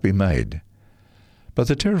might be made. But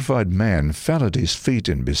the terrified man fell at his feet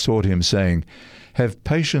and besought him, saying, "Have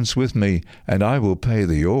patience with me, and I will pay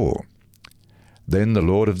thee all." Then the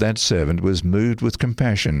lord of that servant was moved with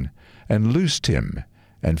compassion, and loosed him,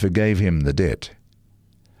 and forgave him the debt.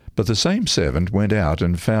 But the same servant went out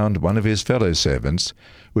and found one of his fellow servants,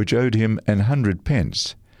 which owed him 100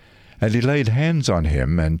 pence. And he laid hands on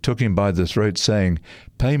him, and took him by the throat, saying,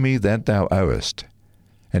 "Pay me that thou owest."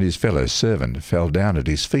 And his fellow servant fell down at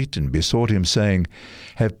his feet, and besought him, saying,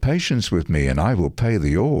 "Have patience with me, and I will pay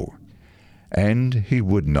thee all." And he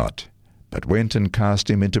would not, but went and cast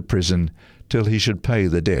him into prison, till he should pay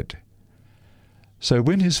the debt. So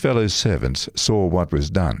when his fellow servants saw what was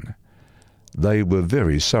done, they were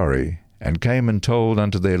very sorry, and came and told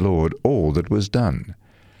unto their lord all that was done.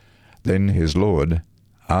 Then his lord,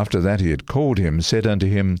 after that he had called him, said unto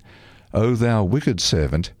him, O thou wicked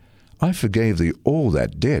servant, I forgave thee all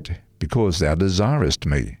that debt, because thou desirest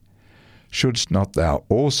me. Shouldst not thou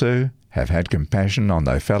also have had compassion on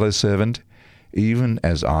thy fellow servant, even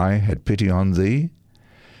as I had pity on thee?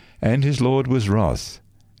 And his lord was wroth,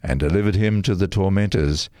 and delivered him to the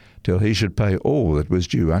tormentors, till he should pay all that was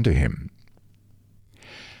due unto him.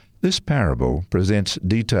 This parable presents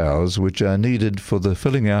details which are needed for the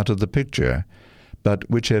filling out of the picture, but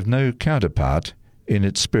which have no counterpart in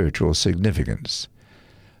its spiritual significance.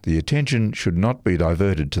 The attention should not be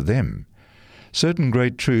diverted to them. Certain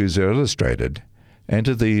great truths are illustrated, and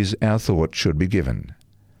to these our thought should be given.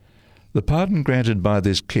 The pardon granted by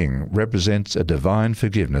this king represents a divine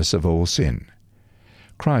forgiveness of all sin.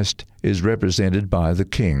 Christ is represented by the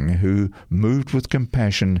king who, moved with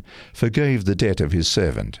compassion, forgave the debt of his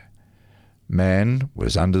servant. Man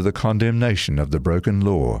was under the condemnation of the broken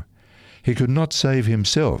law. He could not save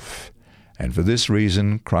himself, and for this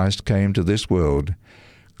reason Christ came to this world,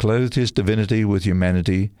 clothed his divinity with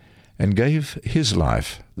humanity, and gave his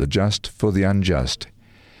life, the just for the unjust.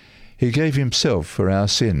 He gave himself for our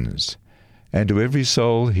sins, and to every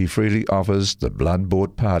soul he freely offers the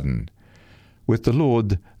blood-bought pardon. With the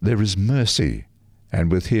Lord there is mercy,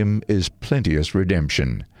 and with him is plenteous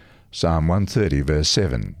redemption. Psalm 130, verse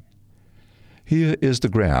 7. Here is the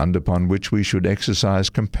ground upon which we should exercise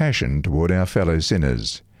compassion toward our fellow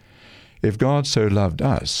sinners. If God so loved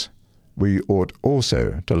us, we ought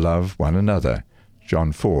also to love one another.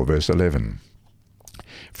 John 4, verse 11.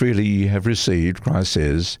 Freely ye have received, Christ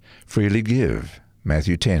says, freely give.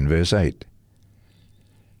 Matthew 10, verse 8.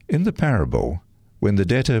 In the parable, when the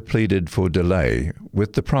debtor pleaded for delay,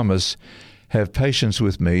 with the promise, Have patience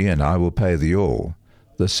with me, and I will pay thee all,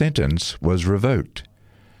 the sentence was revoked.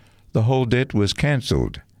 The whole debt was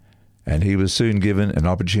cancelled, and he was soon given an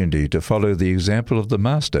opportunity to follow the example of the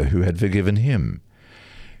master who had forgiven him.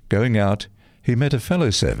 Going out, he met a fellow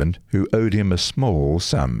servant who owed him a small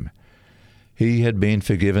sum. He had been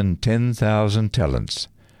forgiven 10,000 talents.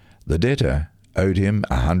 The debtor owed him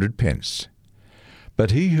 100 pence.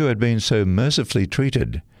 But he who had been so mercifully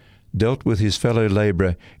treated dealt with his fellow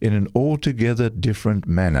labourer in an altogether different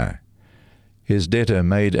manner. His debtor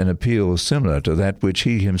made an appeal similar to that which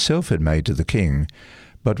he himself had made to the king,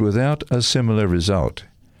 but without a similar result.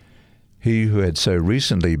 He who had so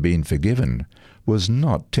recently been forgiven was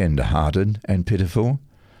not tender-hearted and pitiful.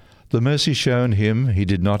 The mercy shown him he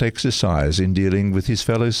did not exercise in dealing with his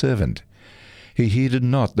fellow servant. He heeded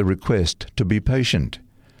not the request to be patient.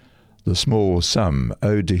 The small sum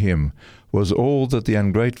owed to him was all that the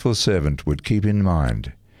ungrateful servant would keep in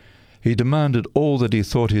mind. He demanded all that he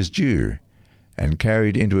thought his due, and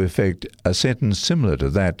carried into effect a sentence similar to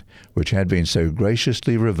that which had been so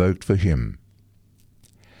graciously revoked for him.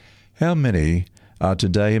 How many are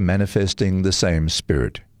today manifesting the same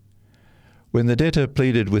spirit? When the debtor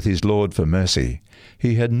pleaded with his lord for mercy,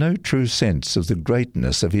 he had no true sense of the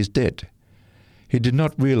greatness of his debt. He did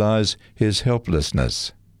not realize his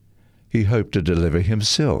helplessness. He hoped to deliver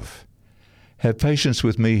himself. "Have patience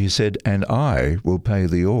with me," he said, "and I will pay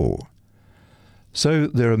thee all." So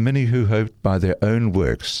there are many who hope by their own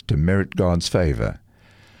works to merit God's favour.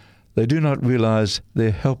 They do not realize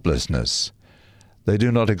their helplessness. They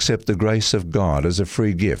do not accept the grace of God as a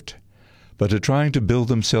free gift, but are trying to build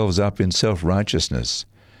themselves up in self-righteousness.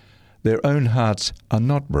 Their own hearts are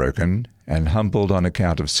not broken and humbled on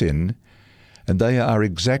account of sin, and they are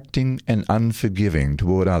exacting and unforgiving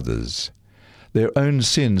toward others. Their own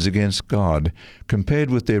sins against God, compared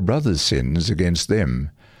with their brothers' sins against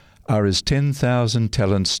them, are as 10,000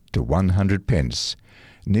 talents to 100 pence,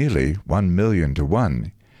 nearly 1,000,000 to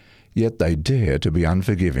 1, yet they dare to be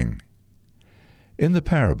unforgiving. In the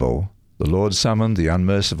parable, the Lord summoned the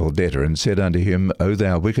unmerciful debtor and said unto him, O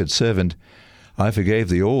thou wicked servant, I forgave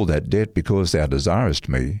thee all that debt because thou desirest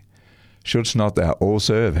me. Shouldst not thou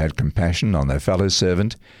also have had compassion on thy fellow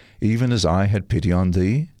servant, even as I had pity on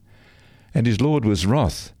thee? And his Lord was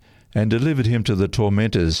wroth, and delivered him to the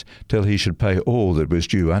tormentors, till he should pay all that was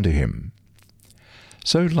due unto him.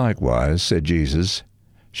 So likewise, said Jesus,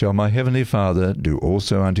 shall my heavenly Father do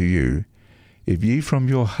also unto you, if ye from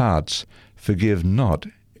your hearts forgive not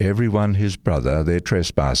every one his brother their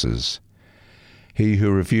trespasses. He who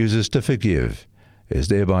refuses to forgive is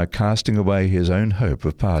thereby casting away his own hope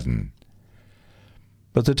of pardon.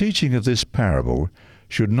 But the teaching of this parable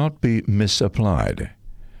should not be misapplied.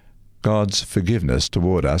 God's forgiveness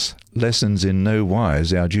toward us lessens in no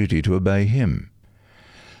wise our duty to obey him.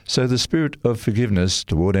 So the spirit of forgiveness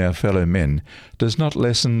toward our fellow men does not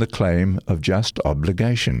lessen the claim of just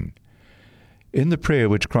obligation. In the prayer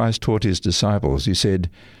which Christ taught his disciples, he said,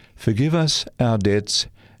 Forgive us our debts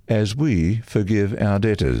as we forgive our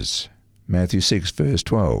debtors. Matthew 6, verse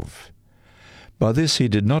 12. By this he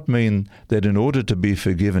did not mean that in order to be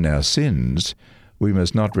forgiven our sins, we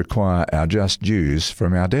must not require our just dues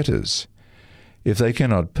from our debtors. If they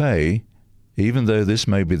cannot pay, even though this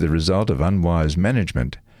may be the result of unwise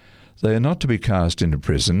management, they are not to be cast into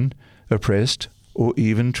prison, oppressed, or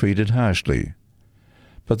even treated harshly.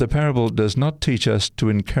 But the parable does not teach us to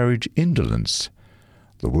encourage indolence.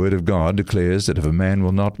 The Word of God declares that if a man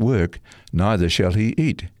will not work, neither shall he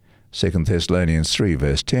eat. 2 Thessalonians 3,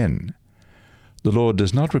 verse 10. The Lord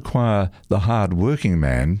does not require the hard-working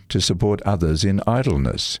man to support others in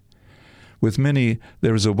idleness. With many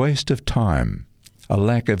there is a waste of time, a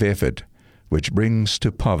lack of effort, which brings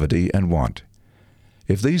to poverty and want.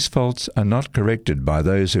 If these faults are not corrected by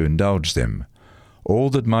those who indulge them, all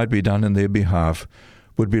that might be done in their behalf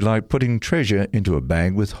would be like putting treasure into a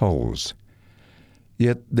bag with holes.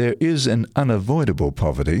 Yet there is an unavoidable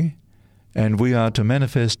poverty, and we are to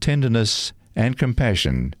manifest tenderness and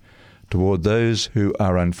compassion toward those who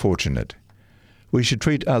are unfortunate. We should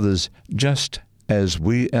treat others just as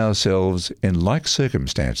we ourselves, in like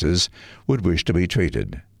circumstances, would wish to be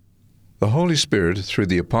treated. The Holy Spirit, through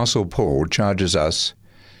the Apostle Paul, charges us,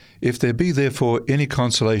 If there be therefore any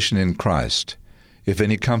consolation in Christ, if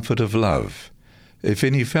any comfort of love, if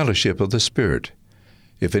any fellowship of the Spirit,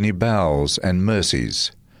 if any bowels and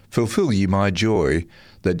mercies, fulfill ye my joy,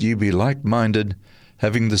 that ye be like-minded,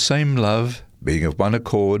 having the same love, being of one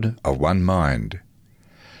accord, of one mind.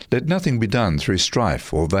 Let nothing be done through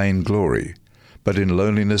strife or vain glory, but in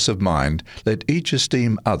lowliness of mind let each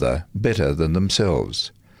esteem other better than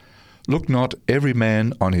themselves. Look not every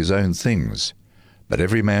man on his own things, but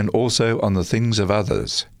every man also on the things of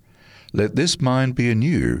others. Let this mind be in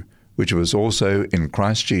you, which was also in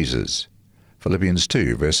Christ Jesus. Philippians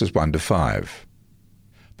 2, verses 1 to 5.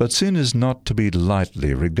 But sin is not to be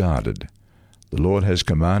lightly regarded. The Lord has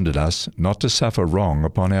commanded us not to suffer wrong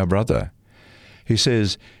upon our brother. He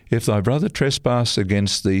says, If thy brother trespass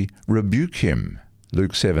against thee, rebuke him.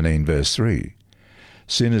 Luke 17, verse 3.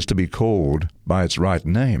 Sin is to be called by its right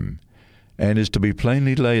name, and is to be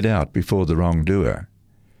plainly laid out before the wrongdoer.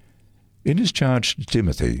 In his charge to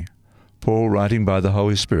Timothy, Paul, writing by the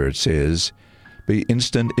Holy Spirit, says, Be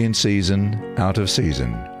instant in season, out of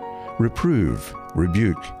season. Reprove,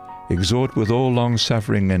 rebuke, exhort with all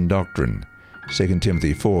long-suffering and doctrine. 2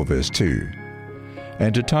 Timothy 4, verse 2.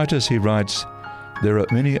 And to Titus he writes, There are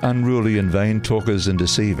many unruly and vain talkers and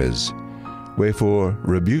deceivers. Wherefore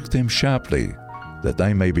rebuke them sharply, that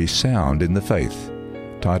they may be sound in the faith.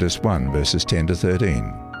 Titus 1, verses 10 to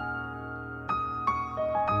 13.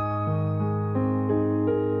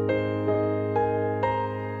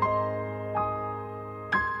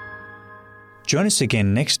 Join us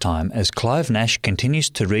again next time as Clive Nash continues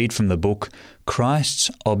to read from the book Christ's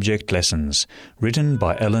Object Lessons, written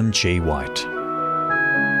by Ellen G. White.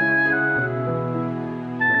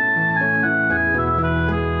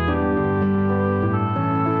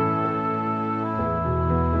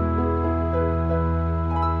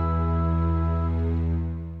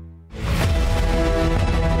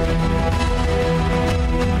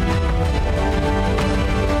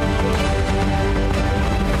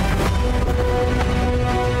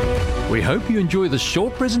 We hope you enjoy this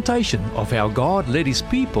short presentation of how God led His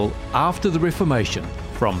people after the Reformation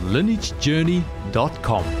from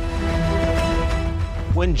lineagejourney.com.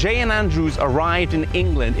 When J.N. Andrews arrived in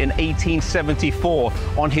England in 1874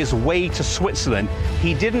 on his way to Switzerland,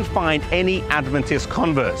 he didn't find any Adventist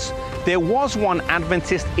converts. There was one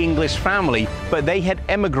Adventist English family, but they had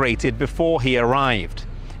emigrated before he arrived.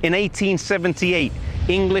 In 1878,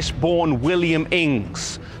 English-born William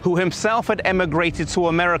Ings, who himself had emigrated to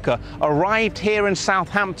America, arrived here in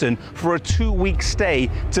Southampton for a 2-week stay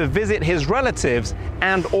to visit his relatives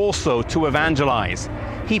and also to evangelize.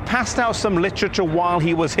 He passed out some literature while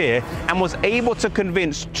he was here and was able to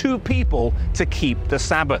convince 2 people to keep the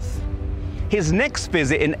Sabbath. His next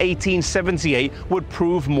visit in 1878 would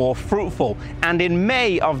prove more fruitful, and in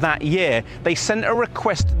May of that year, they sent a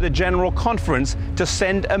request to the General Conference to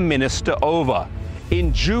send a minister over.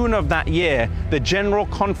 In June of that year, the General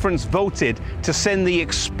Conference voted to send the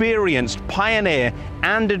experienced pioneer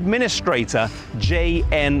and administrator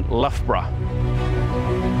J.N. Loughborough.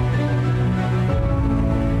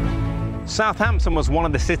 Southampton was one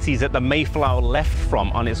of the cities that the Mayflower left from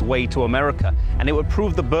on its way to America, and it would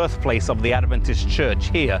prove the birthplace of the Adventist Church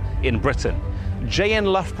here in Britain. J.N.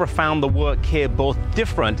 Loughborough found the work here both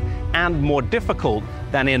different and more difficult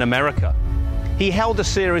than in America. He held a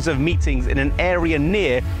series of meetings in an area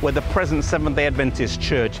near where the present Seventh-day Adventist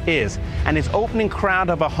Church is, and his opening crowd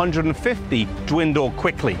of 150 dwindled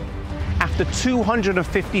quickly. After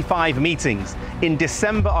 255 meetings, in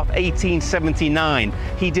December of 1879,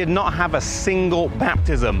 he did not have a single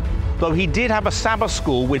baptism, though he did have a Sabbath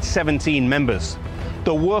school with 17 members.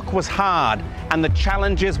 The work was hard and the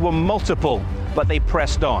challenges were multiple, but they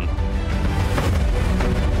pressed on.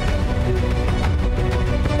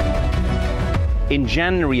 In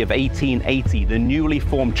January of 1880, the newly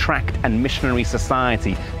formed Tract and Missionary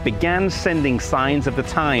Society began sending signs of the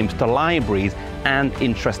times to libraries and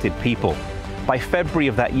interested people. By February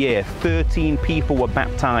of that year, 13 people were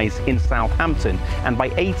baptized in Southampton, and by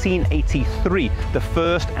 1883, the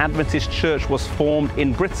first Adventist church was formed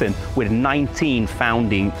in Britain with 19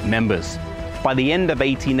 founding members. By the end of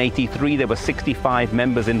 1883, there were 65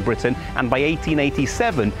 members in Britain, and by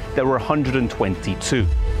 1887, there were 122.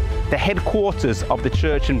 The headquarters of the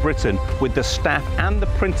church in Britain, with the staff and the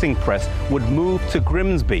printing press, would move to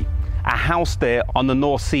Grimsby, a house there on the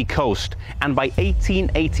North Sea coast. And by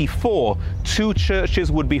 1884, 2 churches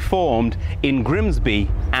would be formed in Grimsby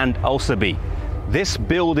and Ulcerby. This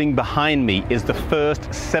building behind me is the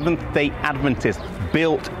first Seventh-day Adventist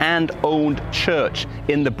built and owned church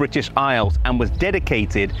in the British Isles and was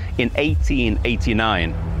dedicated in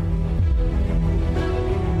 1889.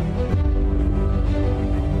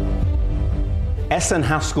 S.N.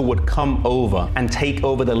 Haskell would come over and take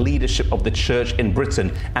over the leadership of the church in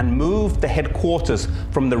Britain and move the headquarters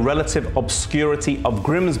from the relative obscurity of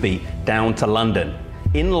Grimsby down to London.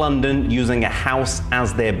 In London, using a house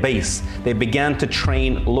as their base, they began to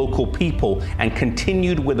train local people and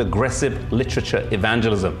continued with aggressive literature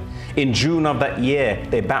evangelism. In June of that year,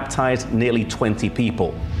 they baptized nearly 20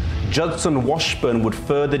 people. Judson Washburn would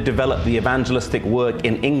further develop the evangelistic work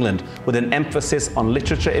in England with an emphasis on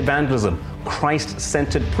literature evangelism,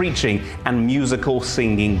 Christ-centered preaching, and musical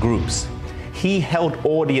singing groups. He held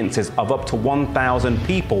audiences of up to 1,000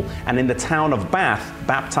 people, and in the town of Bath,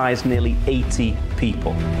 baptized nearly 80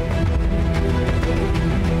 people.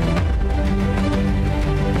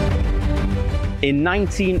 In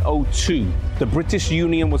 1902, the British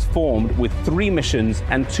Union was formed with 3 missions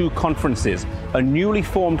and 2 conferences, a newly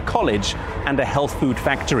formed college, and a health food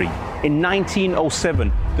factory. In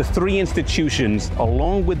 1907, the 3 institutions,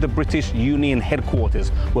 along with the British Union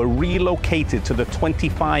headquarters, were relocated to the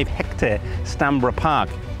 25-hectare Stamborough Park,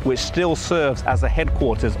 which still serves as the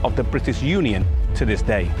headquarters of the British Union to this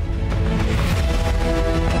day.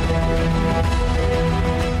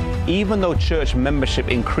 Even though church membership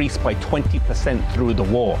increased by 20% through the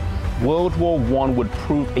war, World War I would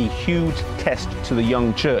prove a huge test to the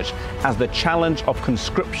young church as the challenge of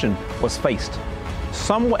conscription was faced.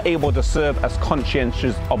 Some were able to serve as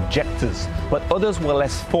conscientious objectors, but others were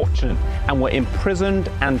less fortunate and were imprisoned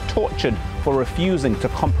and tortured for refusing to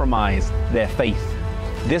compromise their faith.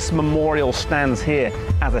 This memorial stands here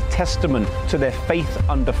as a testament to their faith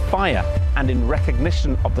under fire and in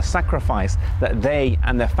recognition of the sacrifice that they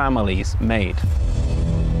and their families made.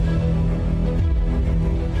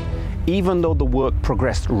 Even though the work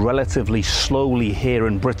progressed relatively slowly here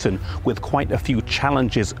in Britain with quite a few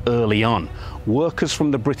challenges early on, workers from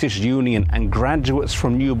the British Union and graduates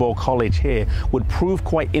from Newbold College here would prove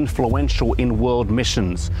quite influential in world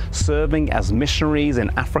missions, serving as missionaries in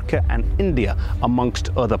Africa and India, amongst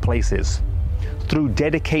other places. Through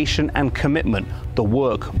dedication and commitment, the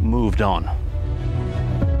work moved on.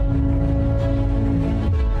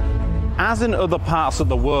 As in other parts of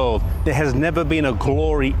the world, there has never been a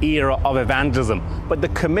glory era of evangelism, but the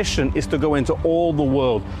commission is to go into all the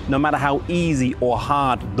world, no matter how easy or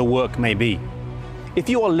hard the work may be. If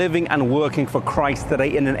you are living and working for Christ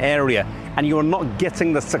today in an area and you are not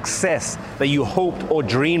getting the success that you hoped or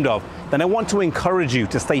dreamed of, then I want to encourage you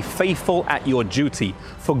to stay faithful at your duty.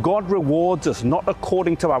 For God rewards us not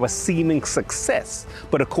according to our seeming success,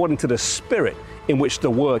 but according to the spirit in which the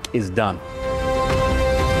work is done.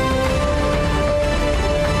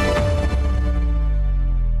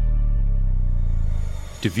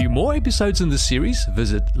 To view more episodes in the series,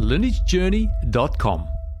 visit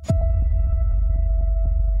lineagejourney.com.